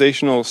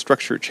organizational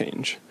structure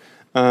change,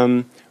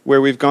 where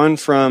we've gone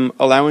from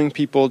allowing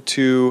people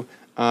to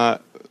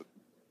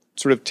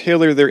sort of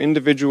tailor their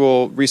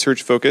individual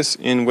research focus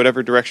in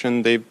whatever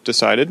direction they've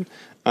decided,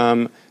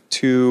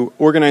 to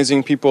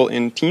organizing people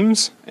in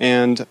teams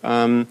and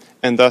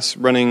thus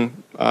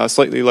running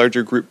slightly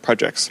larger group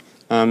projects.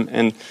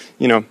 And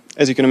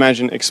as you can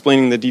imagine,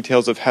 explaining the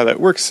details of how that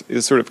works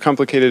is sort of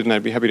complicated, and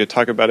I'd be happy to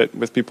talk about it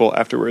with people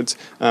afterwards.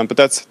 But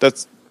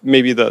that's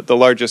maybe the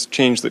largest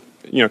change that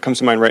comes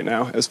to mind right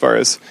now as far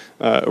as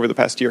over the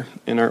past year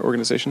in our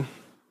organization.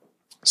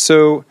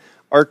 So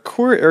our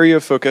core area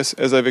of focus,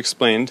 as I've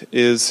explained,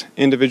 is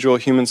individual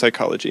human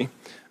psychology.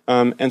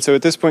 And so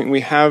at this point we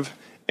have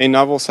a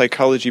novel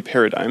psychology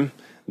paradigm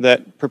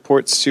that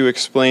purports to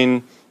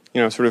explain,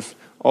 sort of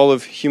all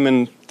of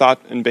human thought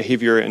and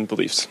behavior and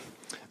beliefs.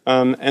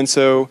 And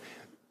so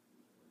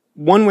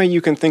one way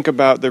you can think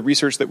about the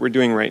research that we're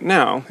doing right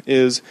now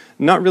is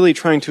not really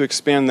trying to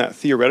expand that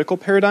theoretical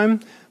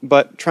paradigm,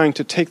 but trying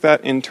to take that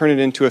and turn it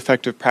into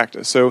effective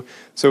practice. So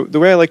the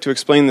way I like to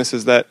explain this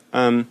is that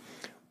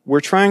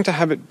we're trying to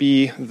have it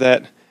be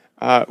that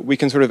we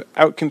can sort of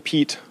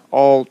outcompete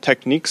all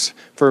techniques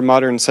for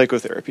modern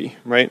psychotherapy,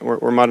 right,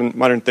 or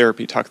modern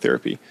therapy, talk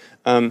therapy,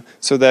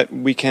 so that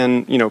we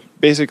can,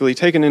 basically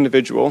take an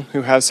individual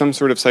who has some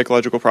sort of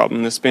psychological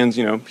problem. This spans,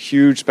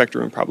 huge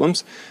spectrum of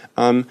problems.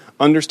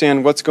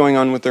 Understand what's going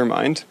on with their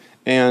mind,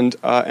 and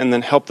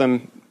then help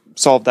them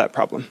solve that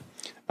problem.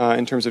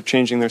 in terms of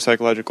changing their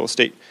psychological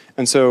state.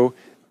 And so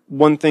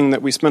one thing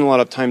that we spend a lot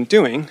of time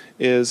doing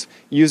is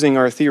using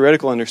our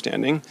theoretical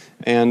understanding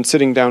and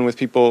sitting down with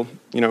people,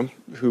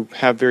 who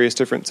have various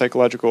different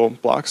psychological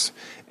blocks,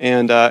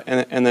 and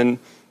then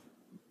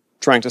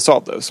trying to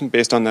solve those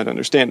based on that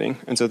understanding.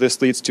 And so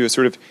this leads to a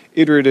sort of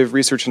iterative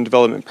research and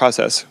development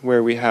process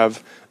where we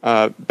have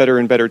better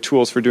and better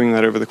tools for doing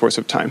that over the course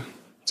of time.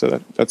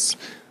 So that's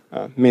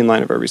main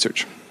line of our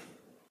research.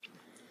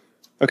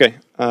 Okay,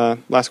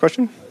 last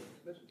question?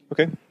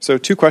 Okay, so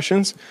 2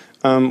 questions.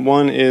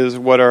 One is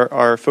what are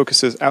our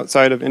focuses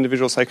outside of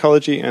individual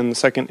psychology, and the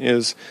second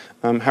is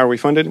how are we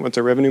funded? What's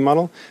our revenue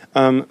model?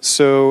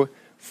 So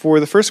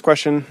for the first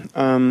question,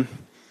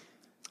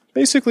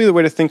 basically the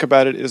way to think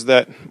about it is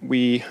that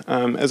we,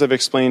 as I've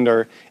explained,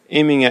 are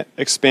aiming at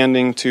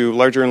expanding to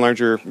larger and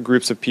larger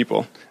groups of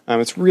people.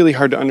 It's really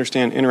hard to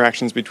understand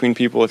interactions between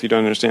people if you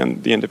don't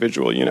understand the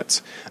individual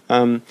units.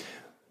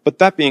 But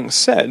that being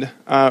said,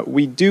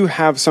 we do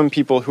have some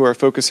people who are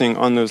focusing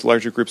on those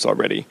larger groups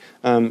already.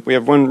 We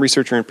have one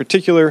researcher in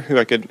particular who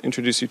I could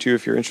introduce you to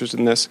if you're interested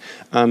in this,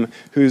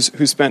 who's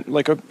spent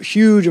like a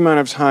huge amount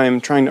of time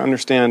trying to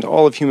understand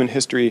all of human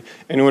history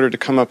in order to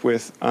come up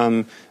with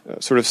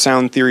sort of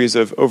sound theories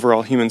of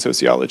overall human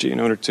sociology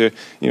in order to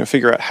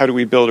figure out how do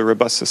we build a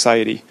robust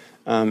society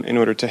in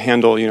order to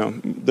handle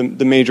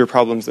the major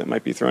problems that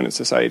might be thrown at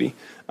society.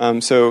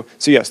 So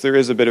yes, there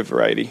is a bit of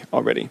variety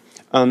already.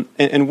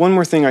 And one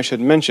more thing I should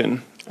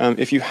mention,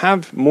 if you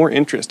have more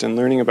interest in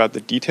learning about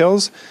the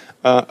details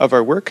of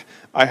our work,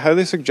 I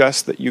highly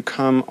suggest that you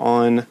come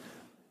on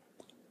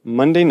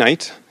Monday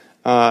night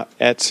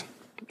at,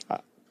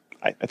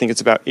 I think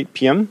it's about 8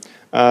 p.m.,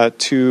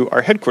 to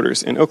our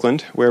headquarters in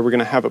Oakland, where we're going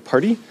to have a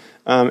party.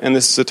 And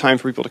this is a time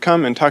for people to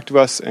come and talk to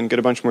us and get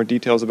a bunch more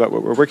details about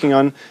what we're working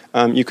on.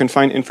 You can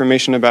find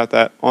information about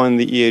that on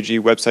the EAG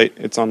website.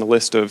 It's on the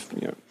list of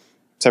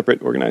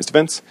separate organized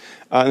events.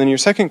 And then your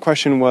second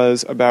question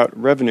was about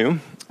revenue.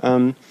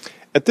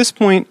 At this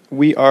point,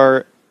 we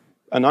are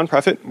a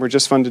nonprofit. We're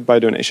just funded by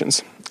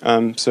donations.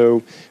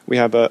 So we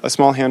have a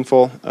small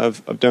handful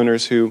of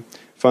donors who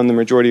fund the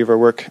majority of our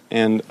work,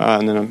 and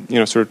then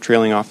sort of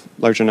trailing off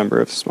larger number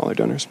of smaller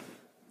donors.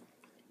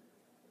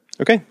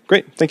 Okay,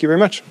 great. Thank you very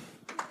much.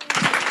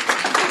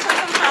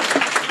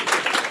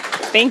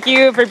 Thank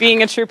you for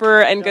being a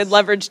trooper and good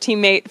leverage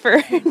teammate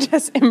for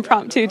just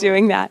impromptu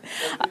doing that.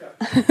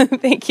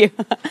 Thank you.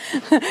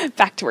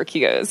 Back to work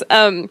he goes.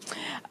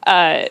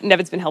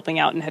 Nevin's been helping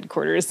out in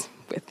headquarters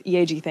with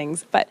EAG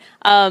things. But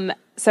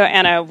so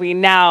Anna, we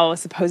now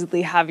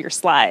supposedly have your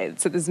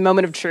slides. So this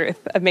moment of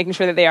truth of making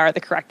sure that they are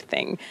the correct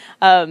thing.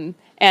 And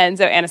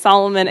so Anna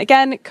Solomon,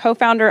 again,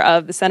 co-founder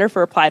of the Center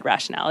for Applied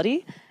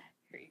Rationality.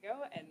 Here you go,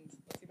 and let's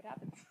see what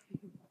happens.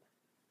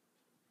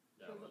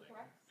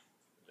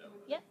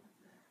 Yep.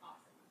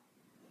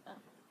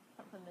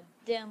 From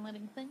the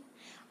downloading thing.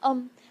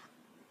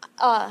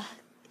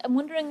 I'm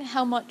wondering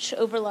how much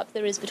overlap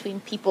there is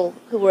between people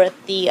who were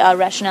at the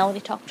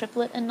Rationality Talk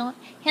triplet and not.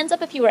 Hands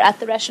up if you were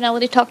at the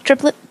Rationality Talk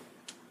triplet.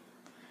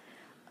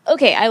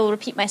 Okay, I will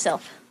repeat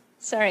myself.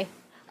 Sorry.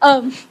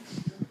 Some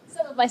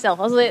of myself.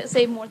 I'll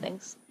say more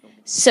things.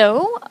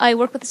 So, I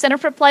work with the Center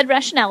for Applied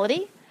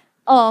Rationality,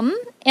 and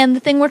the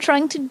thing we're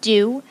trying to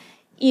do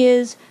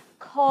is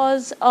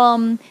cause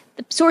the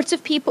sorts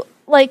of people,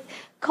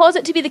 cause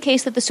it to be the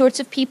case that the sorts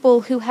of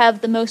people who have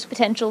the most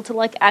potential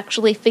to,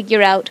 actually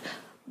figure out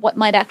what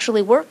might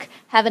actually work,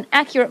 have an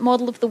accurate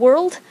model of the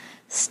world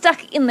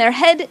stuck in their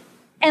head,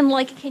 and,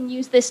 can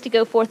use this to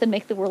go forth and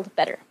make the world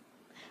better.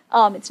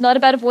 It's not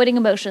about avoiding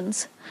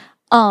emotions.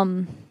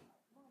 I'm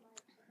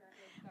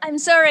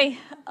sorry.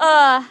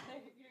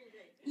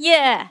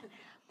 Yeah.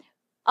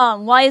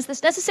 Why is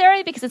this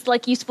necessary? Because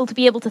it's useful to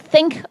be able to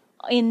think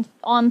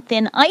on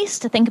thin ice,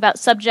 to think about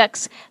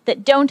subjects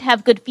that don't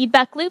have good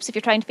feedback loops. If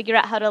you're trying to figure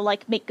out how to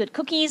make good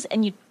cookies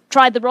and you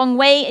try the wrong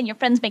way and your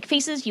friends make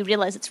faces, you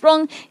realize it's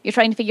wrong. You're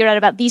trying to figure out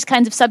about these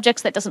kinds of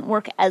subjects that doesn't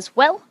work as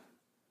well.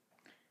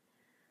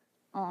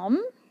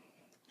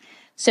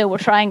 So we're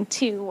trying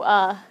to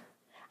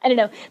I don't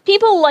know.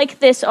 People like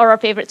this are our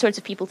favorite sorts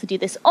of people to do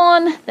this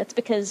on. That's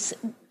because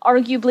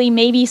arguably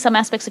maybe some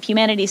aspects of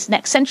humanity's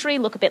next century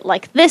look a bit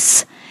like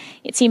this.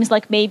 It seems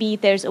like maybe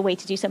there's a way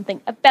to do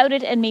something about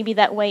it, and maybe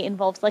that way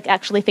involves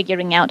actually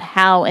figuring out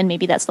how, and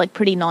maybe that's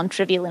pretty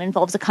non-trivial and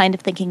involves a kind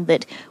of thinking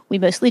that we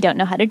mostly don't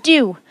know how to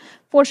do.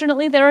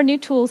 Fortunately, there are new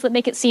tools that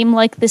make it seem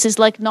like this is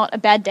not a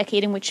bad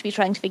decade in which to be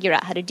trying to figure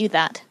out how to do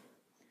that.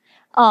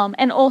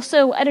 And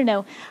also, I don't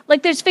know,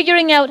 there's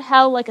figuring out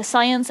how, a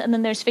science, and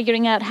then there's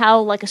figuring out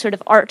how, a sort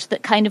of art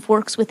that kind of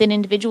works within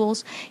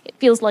individuals. It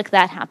feels like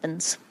that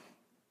happens.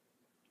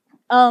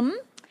 I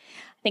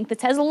think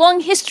this has a long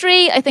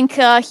history. I think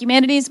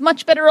humanity is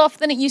much better off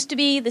than it used to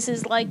be. This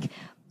is,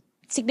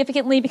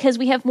 significantly because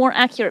we have more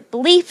accurate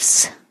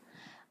beliefs.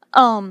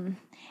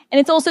 And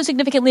it's also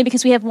significantly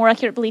because we have more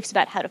accurate beliefs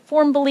about how to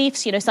form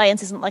beliefs.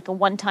 Science isn't like a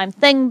one-time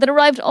thing that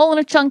arrived all in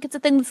a chunk. It's a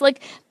thing that's like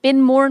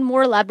been more and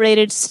more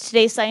elaborated.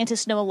 Today's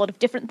scientists know a lot of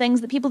different things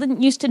that people didn't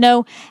used to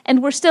know,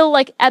 and we're still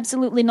like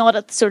absolutely not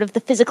at sort of the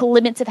physical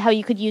limits of how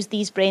you could use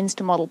these brains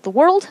to model the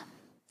world.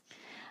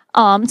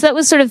 So that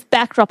was sort of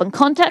backdrop and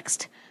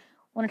context.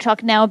 I want to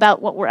talk now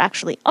about what we're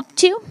actually up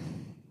to.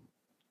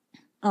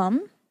 I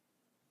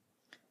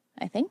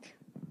think.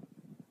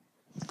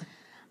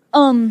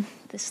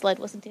 This slide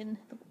wasn't in.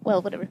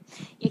 Well, whatever.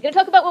 You're going to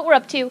talk about what we're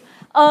up to.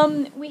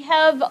 We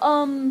have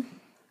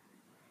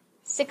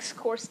 6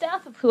 core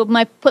staff, of whom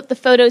I put the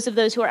photos of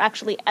those who are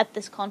actually at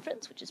this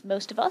conference, which is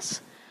most of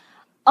us.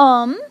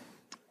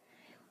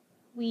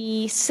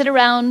 We sit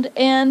around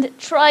and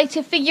try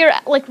to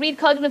read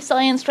cognitive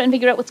science, try and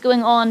figure out what's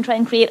going on, try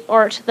and create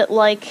art that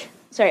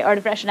art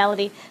of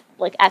rationality,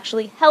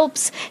 actually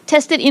helps.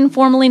 Test it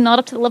informally, not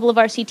up to the level of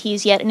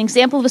RCTs yet. An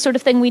example of the sort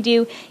of thing we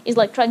do is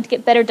trying to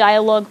get better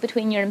dialogue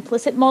between your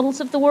implicit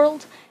models of the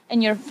world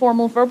and your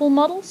formal verbal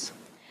models,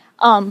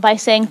 by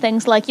saying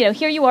things like,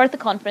 here you are at the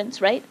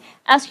conference, right?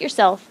 Ask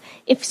yourself,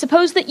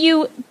 suppose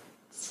that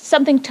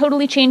something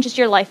totally changes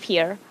your life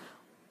here.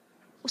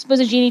 Suppose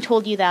a genie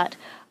told you that.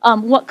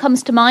 What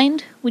comes to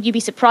mind? Would you be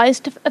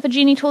surprised if a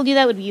genie told you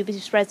that? Would you be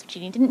surprised if a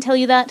genie didn't tell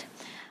you that?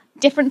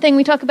 Different thing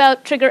we talk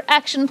about, trigger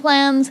action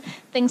plans,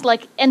 things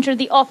like enter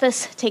the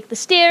office, take the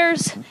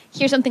stairs,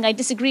 hear something I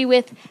disagree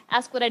with,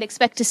 ask what I'd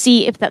expect to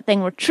see if that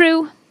thing were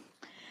true.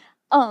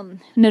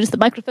 Notice the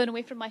microphone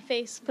away from my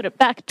face, put it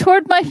back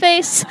toward my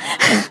face.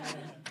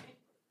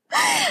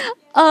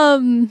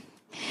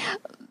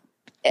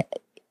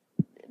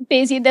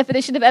 Bayesian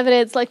definition of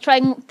evidence,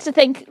 trying to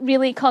think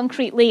really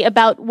concretely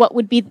about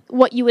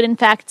what you would in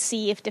fact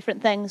see if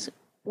different things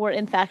were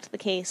in fact the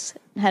case,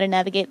 and how to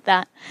navigate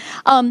that.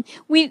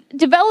 We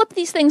develop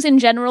these things in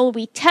general.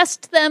 We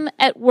test them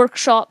at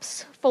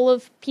workshops full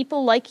of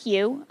people like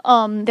you.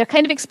 They're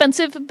kind of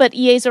expensive, but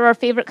EAs are our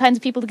favorite kinds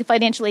of people to give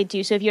financial aid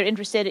to. So if you're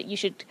interested, you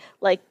should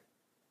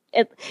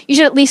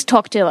at least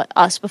talk to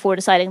us before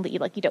deciding that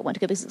you don't want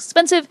to go because it's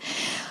expensive.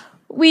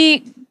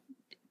 We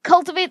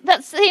cultivate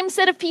that same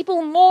set of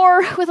people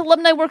more with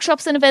alumni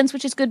workshops and events,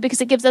 which is good because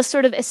it gives us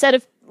sort of a set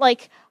of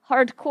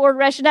hardcore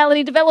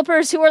rationality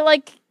developers who are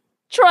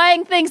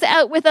trying things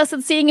out with us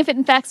and seeing if it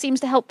in fact seems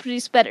to help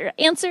produce better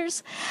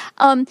answers.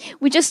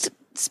 We just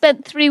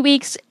spent 3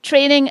 weeks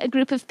training a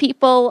group of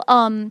people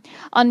on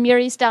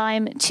Muri's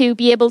dime to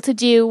be able to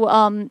do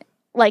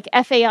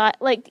FAI,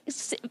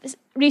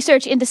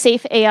 research into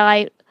safe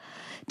AI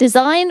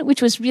design,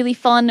 which was really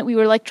fun. We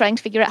were trying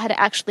to figure out how to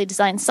actually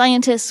design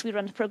scientists. We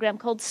run a program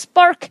called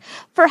Spark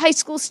for high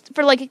school,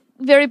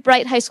 very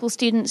bright high school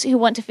students who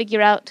want to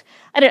figure out,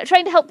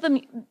 trying to help them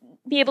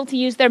be able to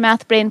use their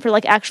math brain for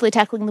actually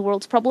tackling the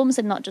world's problems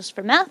and not just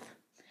for math.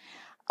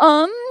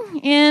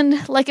 And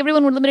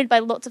everyone, we're limited by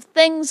lots of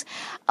things.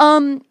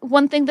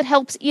 One thing that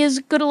helps is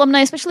good alumni,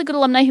 especially good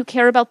alumni who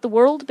care about the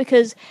world,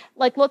 because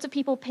lots of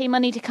people pay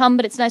money to come,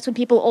 but it's nice when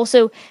people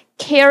also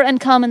care and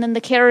come, and then the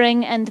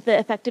caring and the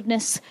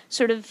effectiveness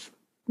sort of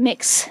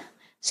mix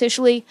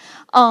socially.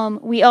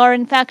 We are,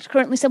 in fact,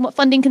 currently somewhat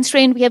funding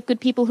constrained. We have good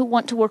people who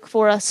want to work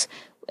for us,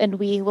 and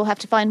we will have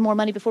to find more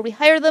money before we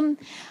hire them.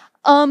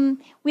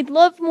 We'd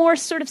love more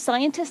sort of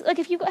scientists.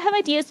 If you have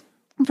ideas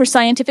for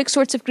scientific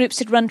sorts of groups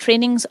to run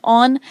trainings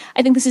on,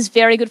 I think this is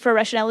very good for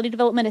rationality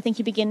development. I think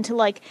you begin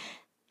to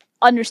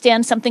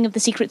understand something of the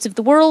secrets of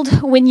the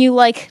world when you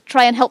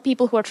try and help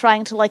people who are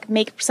trying to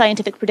make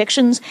scientific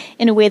predictions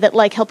in a way that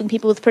helping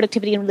people with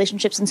productivity and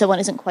relationships and so on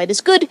isn't quite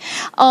as good.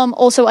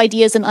 Also,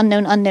 ideas and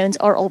unknown unknowns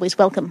are always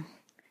welcome.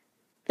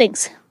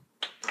 Thanks.